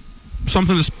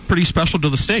 something that's pretty special to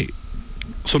the state.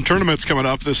 Some tournaments coming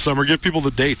up this summer. Give people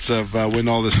the dates of when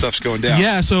all this stuff's going down.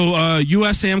 Yeah, so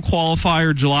USAM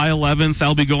qualifier, July 11th.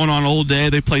 That'll be going on all day.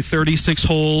 They play 36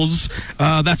 holes.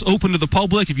 That's open to the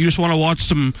public. If you just want to watch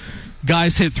some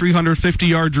guys hit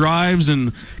 350-yard drives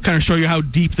and kind of show you how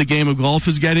deep the game of golf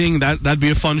is getting, that'd be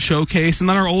a fun showcase. And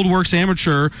then our Old Works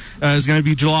Amateur is going to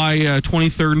be July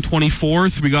 23rd and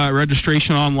 24th. We got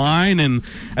registration online, and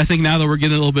I think now that we're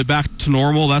getting a little bit back to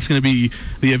normal, that's going to be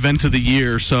the event of the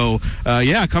year. So,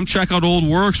 come check out Old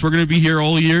Works. We're going to be here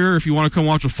all year. If you want to come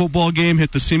watch a football game,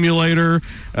 hit the simulator.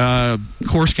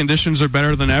 Course conditions are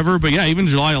better than ever. But, yeah, even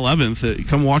July 11th,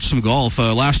 come watch some golf.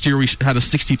 Last year we had a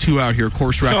 62 out here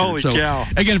course record. Holy cow.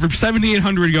 Again, from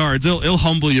 7,800 yards, it'll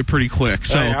humble you pretty quick.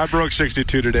 So I broke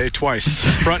 62 today, twice.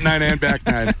 Front 9 and back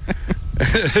 9.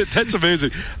 That's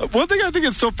amazing. One thing I think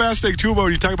is so fascinating, too, about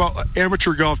when you talk about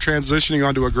amateur golf transitioning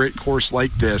onto a great course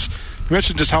like this, you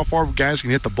mentioned just how far guys can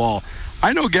hit the ball.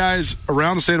 I know guys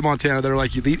around the state of Montana that are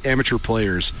like elite amateur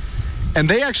players, and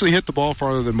they actually hit the ball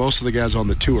farther than most of the guys on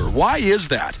the tour. Why is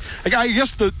that? I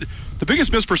guess the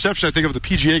biggest misperception, I think, of the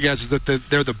PGA guys is that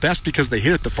they're the best because they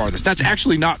hit it the farthest. That's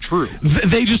actually not true.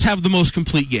 They just have the most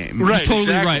complete game. Right, totally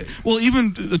exactly. Right. Well,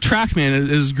 even the TrackMan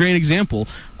is a great example.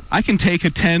 I can take a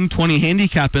 10-20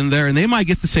 handicap in there, and they might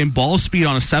get the same ball speed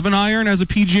on a 7-iron as a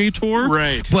PGA Tour.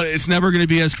 Right. But it's never going to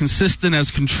be as consistent,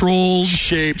 as controlled.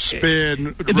 Shape,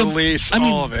 spin, release,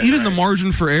 all of it. Even the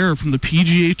margin for error from the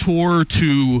PGA Tour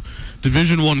to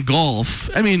Division I golf,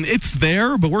 it's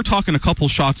there, but we're talking a couple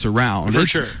shots around. For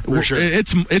sure.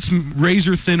 It's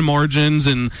razor-thin margins,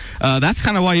 and that's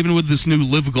kind of why even with this new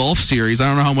Live Golf series, I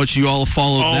don't know how much you all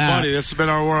followed that. Oh, buddy, this has been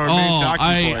one of our main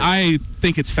talking points. I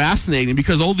think it's fascinating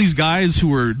because all these guys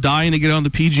who are dying to get on the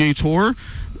PGA Tour,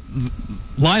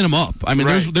 line them up.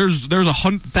 Right. There's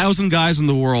 100,000 guys in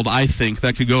the world, I think,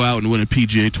 that could go out and win a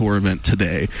PGA Tour event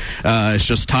today. It's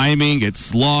just timing,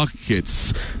 it's luck,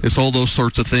 it's all those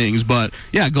sorts of things. But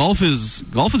yeah, golf is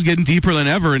getting deeper than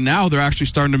ever, and now they're actually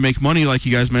starting to make money, like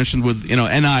you guys mentioned, with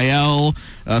NIL.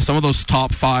 Some of those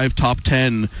top 5, top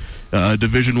 10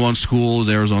 Division I schools,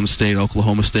 Arizona State,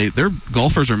 Oklahoma State, their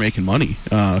golfers are making money.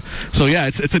 So yeah,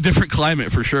 it's a different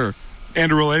climate for sure.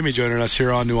 Andrew Willamey joining us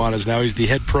here on Nuanez Now. He's the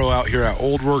head pro out here at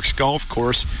Old Works Golf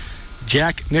Course.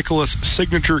 Jack Nicklaus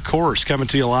signature course coming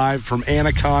to you live from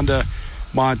Anaconda,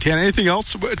 Montana. Anything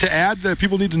else to add that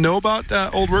people need to know about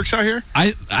Old Works out here?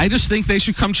 I just think they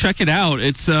should come check it out.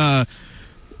 It's the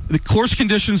course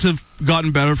conditions have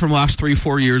gotten better from last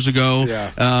 3-4 years ago.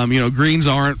 Yeah. Greens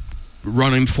aren't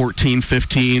running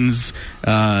 14-15s.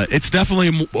 It's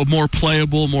definitely a more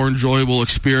playable, more enjoyable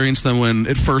experience than when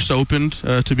it first opened,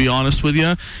 to be honest with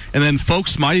you. And then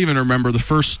folks might even remember the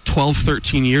first 12,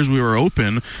 13 years we were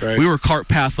open, right. We were cart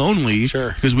path only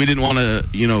because we didn't want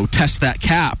to, test that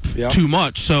cap too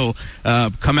much. So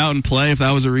come out and play if that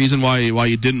was a reason why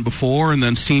you didn't before. And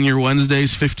then Senior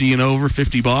Wednesdays, 50 and over,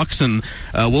 $50.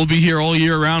 And we'll be here all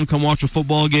year round. Come watch a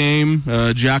football game.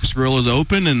 Jack's Grill is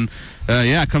open, and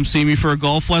come see me for a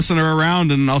golf lesson or a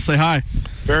round, and I'll say hi.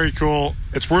 Very cool.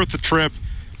 It's worth the trip.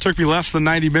 Took me less than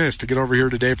 90 minutes to get over here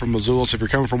today from Missoula, so if you're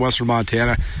coming from western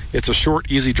Montana, it's a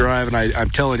short, easy drive, and I'm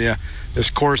telling you,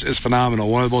 this course is phenomenal.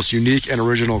 One of the most unique and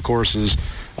original courses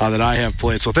that I have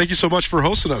played. So thank you so much for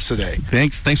hosting us today.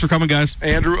 Thanks for coming, guys.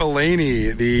 Andrew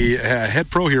Elaney, the head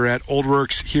pro here at Old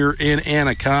Works here in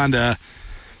Anaconda.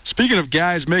 Speaking of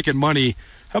guys making money,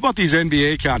 how about these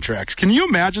NBA contracts? Can you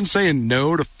imagine saying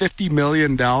no to $50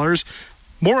 million?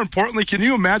 More importantly, can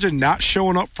you imagine not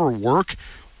showing up for work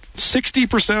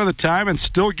 60% of the time and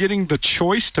still getting the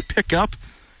choice to pick up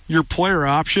your player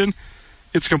option?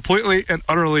 It's completely and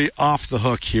utterly off the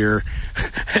hook here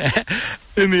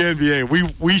in the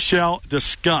NBA. We shall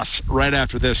discuss right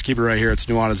after this. Keep it right here. It's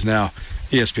Nuanez Now,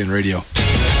 ESPN Radio.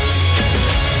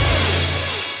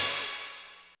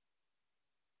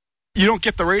 You don't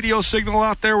get the radio signal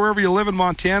out there wherever you live in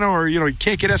Montana, or you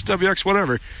can't get SWX,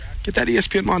 whatever. Get that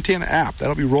ESPN Montana app.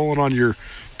 That'll be rolling on your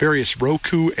various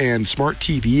Roku and smart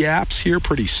TV apps here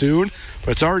pretty soon,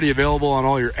 but it's already available on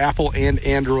all your Apple and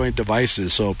Android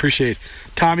devices. So appreciate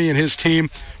Tommy and his team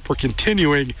for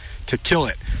continuing to kill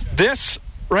it. This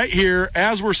right here,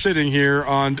 as we're sitting here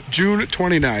on June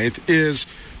 29th, is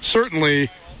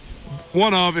certainly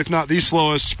one of, if not the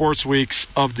slowest sports weeks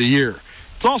of the year.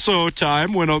 It's also a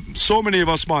time when so many of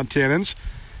us Montanans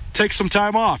take some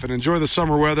time off and enjoy the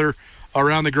summer weather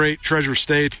around the great Treasure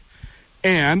State.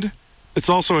 And it's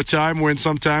also a time when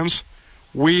sometimes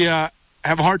we have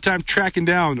a hard time tracking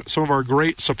down some of our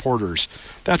great supporters.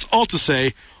 That's all to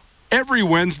say, every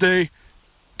Wednesday,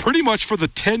 pretty much for the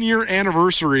 10-year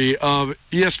anniversary of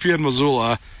ESPN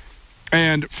Missoula,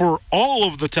 and for all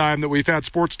of the time that we've had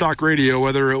Sports Talk Radio,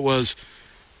 whether it was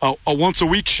a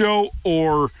once-a-week show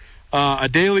or a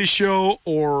daily show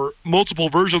or multiple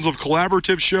versions of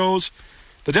collaborative shows,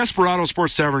 the Desperado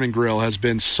Sports Tavern and Grill has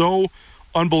been so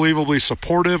unbelievably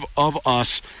supportive of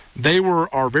us. They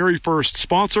were our very first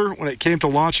sponsor when it came to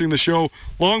launching the show,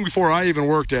 long before I even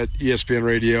worked at ESPN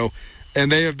Radio,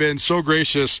 and they have been so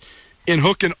gracious in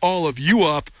hooking all of you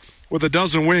up with a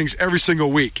dozen wings every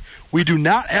single week. We do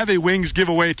not have a wings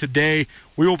giveaway today.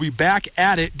 We will be back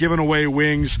at it giving away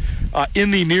wings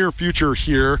in the near future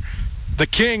here. The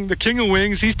king of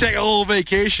wings, he's taking a little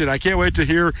vacation. I can't wait to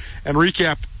hear and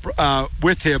recap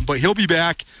with him, but he'll be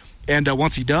back, and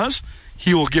once he does,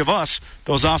 he will give us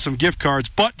those awesome gift cards.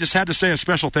 But just had to say a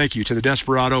special thank you to the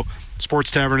Desperado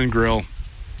Sports Tavern and Grill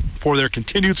for their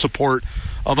continued support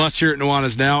of us here at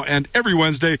Nuanez Now. And every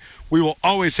Wednesday, we will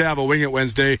always have a Wing It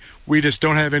Wednesday. We just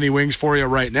don't have any wings for you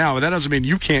right now. But that doesn't mean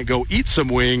you can't go eat some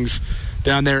wings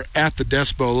down there at the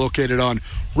Despo, located on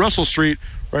Russell Street,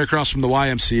 right across from the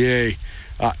YMCA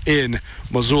in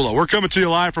Missoula. We're coming to you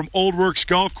live from Old Works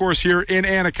Golf Course here in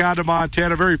Anaconda,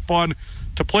 Montana. Very fun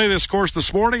to play this course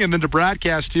this morning and then to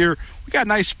broadcast here. We got a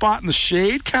nice spot in the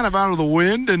shade, kind of out of the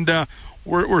wind, and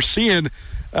we're seeing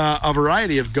a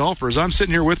variety of golfers. I'm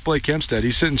sitting here with Blake Hempstead.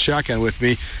 He's sitting shotgun with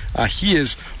me. He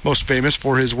is most famous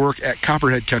for his work at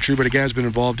Copperhead Country, but a guy who's been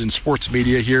involved in sports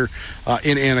media here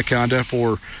in Anaconda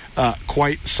for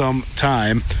quite some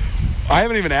time. I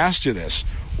haven't even asked you this.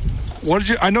 What did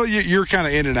you? I know you're kind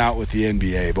of in and out with the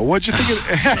NBA, but what did you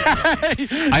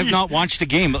think of? I've not watched a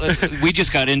game. We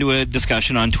just got into a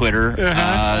discussion on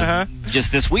Twitter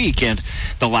just this week, and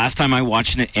the last time I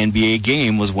watched an NBA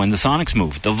game was when the Sonics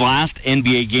moved. The last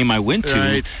NBA game I went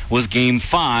to was Game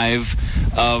 5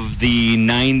 of the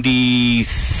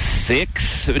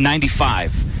 96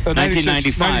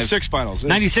 finals.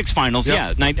 96 finals,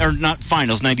 yep. Or not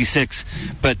finals, 96.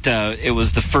 But it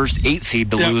was the first 8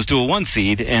 seed to lose to a 1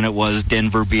 seed, and it was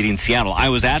Denver beating Seattle. I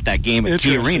was at that game at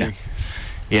Key Arena.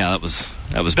 Yeah, that was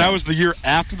the year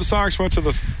after the Sox went to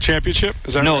the championship?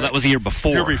 Is that right? That was the year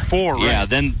before. Year before, right? Yeah,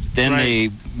 then they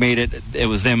made it. It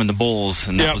was them and the Bulls,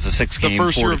 and that was a 6-game. The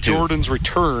first year of Jordan's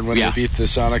return when they beat the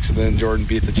Sonics, and then Jordan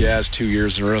beat the Jazz 2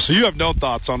 years in a row. So you have no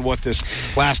thoughts on what this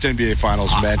last NBA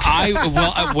Finals meant?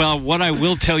 Well, what I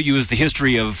will tell you is the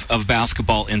history of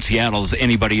basketball in Seattle. As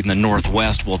anybody in the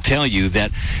Northwest will tell you,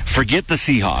 that forget the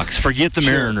Seahawks, forget the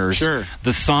Mariners. Sure.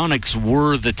 The Sonics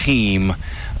were the team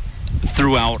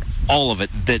throughout all of it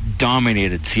that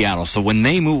dominated Seattle. So when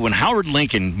Howard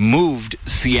Lincoln moved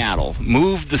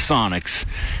the Sonics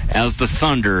as the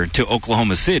Thunder to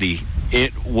Oklahoma City,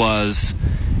 it was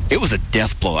a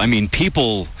death blow. I mean,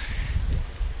 people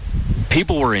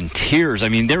were in tears. I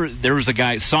mean, there was a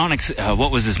guy, Sonics,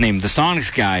 what was his name? The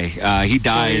Sonics guy, he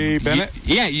died. Jay Bennett?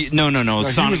 No. He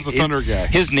was the Thunder guy.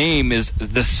 His name is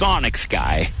the Sonics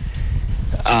guy.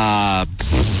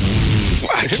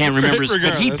 I can't remember,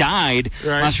 but he died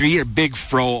last year. Big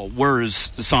Fro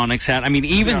wears Sonics hat. I mean,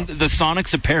 even the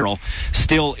Sonics apparel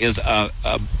still is a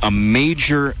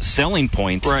major selling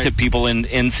point to people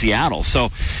in Seattle.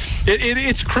 So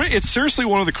it's seriously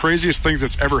one of the craziest things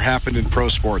that's ever happened in pro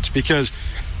sports, because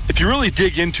if you really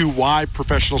dig into why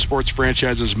professional sports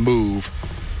franchises move,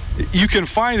 you can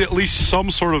find at least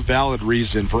some sort of valid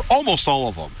reason for almost all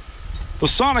of them. The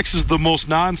Sonics is the most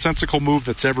nonsensical move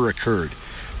that's ever occurred.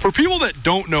 For people that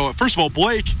don't know it, first of all,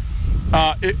 Blake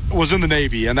was in the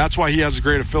Navy, and that's why he has a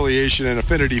great affiliation and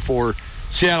affinity for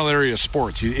Seattle area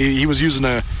sports. He was using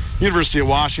a University of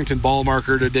Washington ball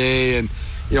marker today, and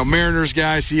Mariners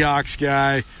guy, Seahawks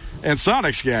guy, and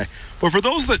Sonics guy. But for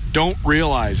those that don't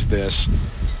realize this,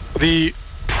 the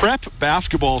prep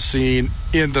basketball scene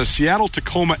in the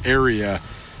Seattle-Tacoma area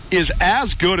is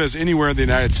as good as anywhere in the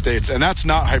United States, and that's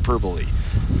not hyperbole.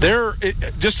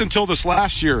 Just until this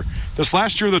last year,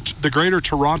 the greater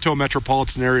Toronto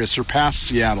metropolitan area surpassed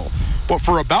Seattle. But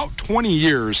for about 20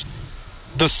 years,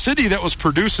 the city that was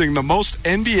producing the most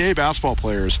NBA basketball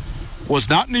players was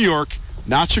not New York,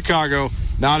 not Chicago,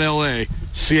 not LA,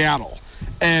 Seattle.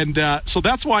 And so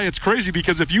that's why it's crazy,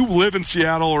 because if you live in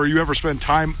Seattle or you ever spend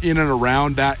time in and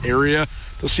around that area,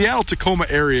 the Seattle-Tacoma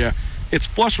area, it's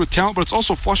flush with talent, but it's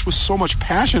also flush with so much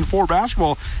passion for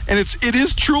basketball. And it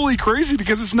is truly crazy,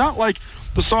 because it's not like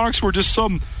the Sonics were just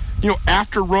some,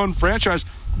 after-run franchise.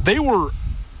 They were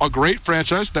a great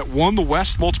franchise that won the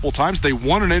West multiple times. They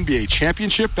won an NBA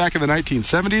championship back in the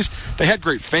 1970s. They had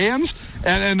great fans,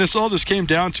 and this all just came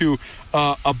down to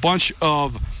a bunch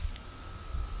of,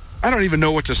 I don't even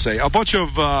know what to say, a bunch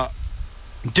of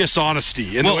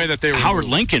dishonesty in the way that they were. Howard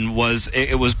Lincoln was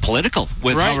political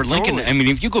with Howard Lincoln. Totally. I mean,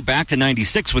 if you go back to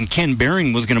 '96 when Ken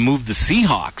Behring was going to move the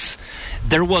Seahawks,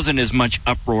 there wasn't as much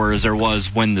uproar as there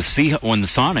was when the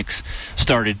Sonics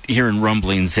started hearing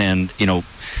rumblings, and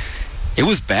it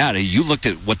was bad. You looked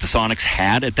at what the Sonics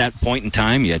had at that point in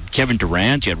time. You had Kevin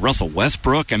Durant, you had Russell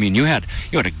Westbrook. I mean, you had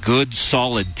a good,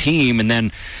 solid team, and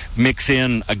then mix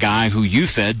in a guy who you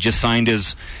said just signed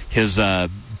his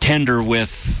tender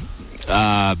with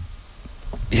tender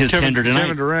tonight.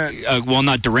 Kevin Durant. Well,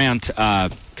 not Durant.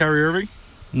 Kyrie Irving?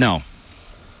 No.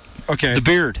 Okay. The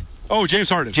Beard. Oh, James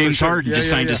Harden. James Harden just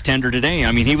signed his tender today.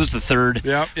 I mean, he was the third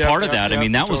part of that. I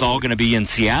mean, that was all going to be in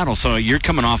Seattle. So you're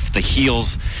coming off the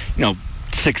heels,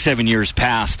 6-7 years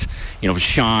past,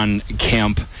 Sean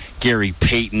Kemp, Gary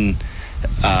Payton,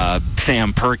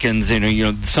 Sam Perkins,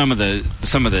 some of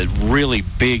the really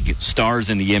big stars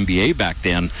in the NBA back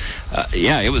then.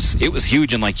 It was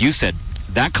huge, and like you said,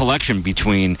 that collection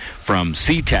from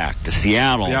SeaTac to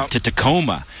Seattle to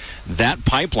Tacoma, that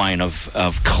pipeline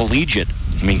of collegiate.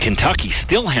 I mean, Kentucky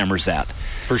still hammers that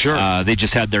for sure. They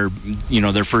just had their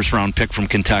first round pick from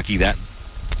Kentucky. That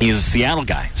he's a Seattle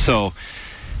guy. So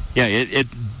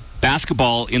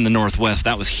basketball in the Northwest,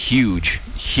 that was huge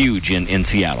in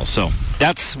Seattle. So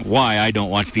that's why I don't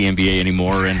watch the NBA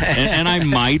anymore, and I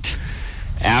might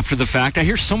after the fact. I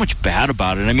hear so much bad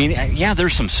about it. I mean,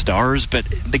 there's some stars, but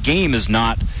the game is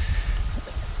not.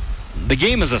 The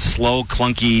game is a slow,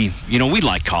 clunky. We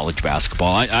like college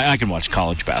basketball. I can watch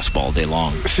college basketball all day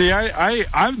long. See,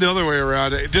 I'm the other way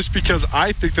around. Just because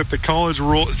I think that the college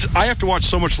rules, I have to watch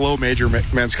so much low major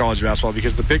men's college basketball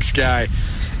because the Big Sky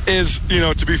is,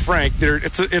 to be frank,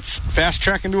 it's fast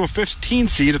tracking to a 15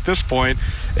 seed at this point,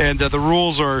 and the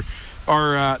rules are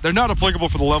they're not applicable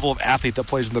for the level of athlete that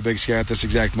plays in the Big Sky at this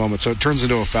exact moment. So it turns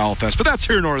into a foul fest. But that's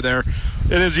here nor there.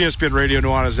 It is ESPN Radio.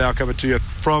 Nuanez Now coming to you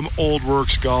from Old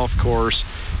Works Golf Course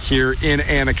here in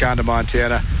Anaconda,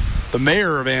 Montana. The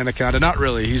mayor of Anaconda, not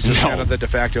really. He's just kind of the de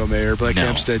facto mayor. Blake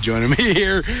Hempstead joining me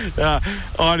here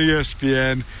on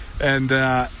ESPN. And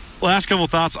last couple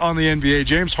thoughts on the NBA.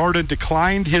 James Harden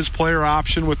declined his player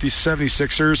option with the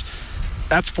 76ers.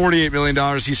 That's $48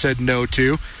 million he said no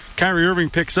to. Kyrie Irving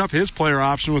picks up his player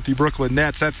option with the Brooklyn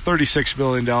Nets. That's $36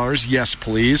 million. Yes,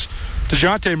 please.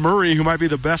 DeJounte Murray, who might be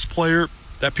the best player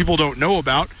that people don't know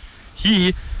about,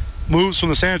 he moves from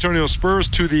the San Antonio Spurs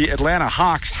to the Atlanta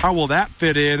Hawks. How will that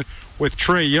fit in with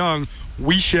Trae Young?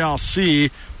 We shall see.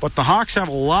 But the Hawks have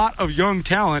a lot of young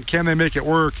talent. Can they make it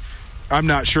work? I'm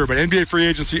not sure. But NBA free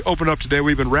agency opened up today.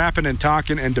 We've been rapping and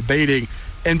talking and debating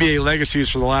NBA legacies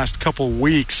for the last couple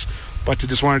weeks. But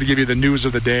just wanted to give you the news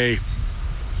of the day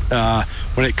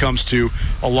when it comes to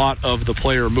a lot of the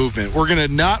player movement. We're going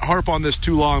to not harp on this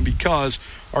too long because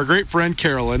our great friend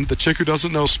Carolyn, the chick who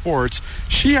doesn't know sports,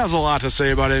 she has a lot to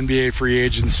say about NBA free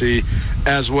agency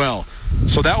as well.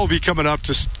 So that will be coming up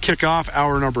to kick off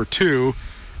hour number 2.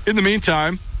 In the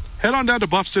meantime, head on down to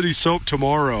Buff City Soap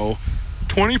tomorrow.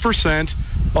 20%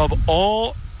 of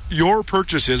all your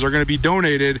purchases are going to be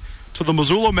donated to the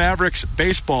Missoula Mavericks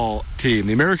baseball team,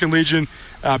 the American Legion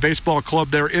Baseball Club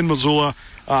there in Missoula.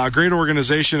 Great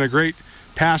organization, a great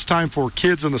pastime for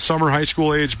kids in the summer, high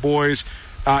school age boys.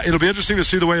 It'll be interesting to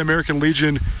see the way American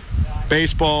Legion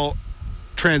baseball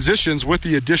transitions with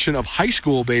the addition of high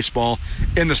school baseball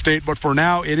in the state. But for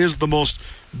now, it is the most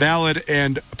valid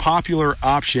and popular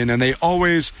option, and they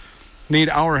always need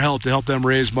our help to help them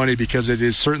raise money because it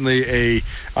is certainly a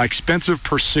expensive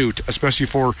pursuit, especially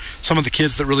for some of the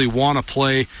kids that really want to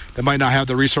play that might not have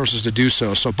the resources to do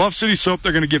so. So Buff City Soap,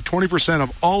 they're going to give 20%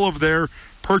 of all of their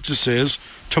purchases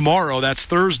tomorrow. That's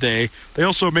Thursday. They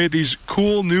also made these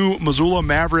cool new Missoula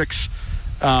Mavericks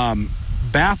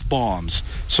bath bombs.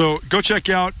 So go check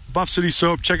out Buff City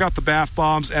Soap, check out the bath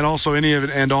bombs, and also any of it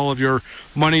and all of your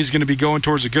money is going to be going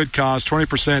towards a good cause,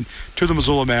 20% to the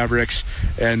Missoula Mavericks.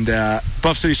 And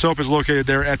Buff City Soap is located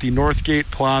there at the Northgate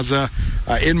Plaza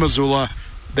in Missoula.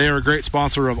 They are a great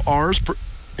sponsor of ours,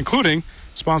 including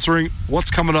sponsoring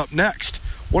what's coming up next.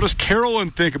 What does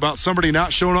Carolyn think about somebody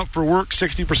not showing up for work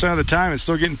 60% of the time and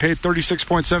still getting paid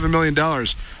 $36.7 million?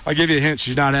 I'll give you a hint.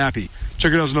 She's not happy.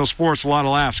 Chicker Doesn't Know Sports. A lot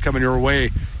of laughs coming your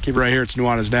way. Keep it right here. It's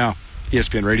Nuanez Now,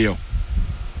 ESPN Radio.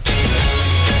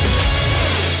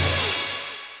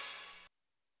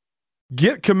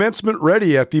 Get commencement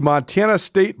ready at the Montana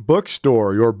State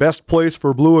Bookstore, your best place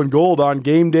for blue and gold on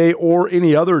game day or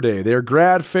any other day. Their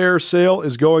grad fair sale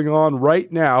is going on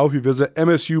right now if you visit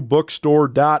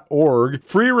msubookstore.org.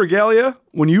 Free regalia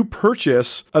when you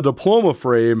purchase a diploma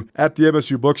frame at the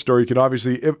MSU Bookstore. You can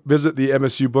obviously visit the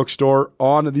MSU Bookstore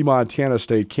on the Montana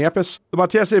State campus. The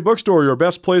Montana State Bookstore, your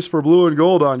best place for blue and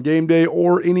gold on game day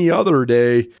or any other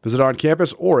day. Visit on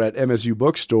campus or at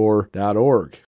msubookstore.org.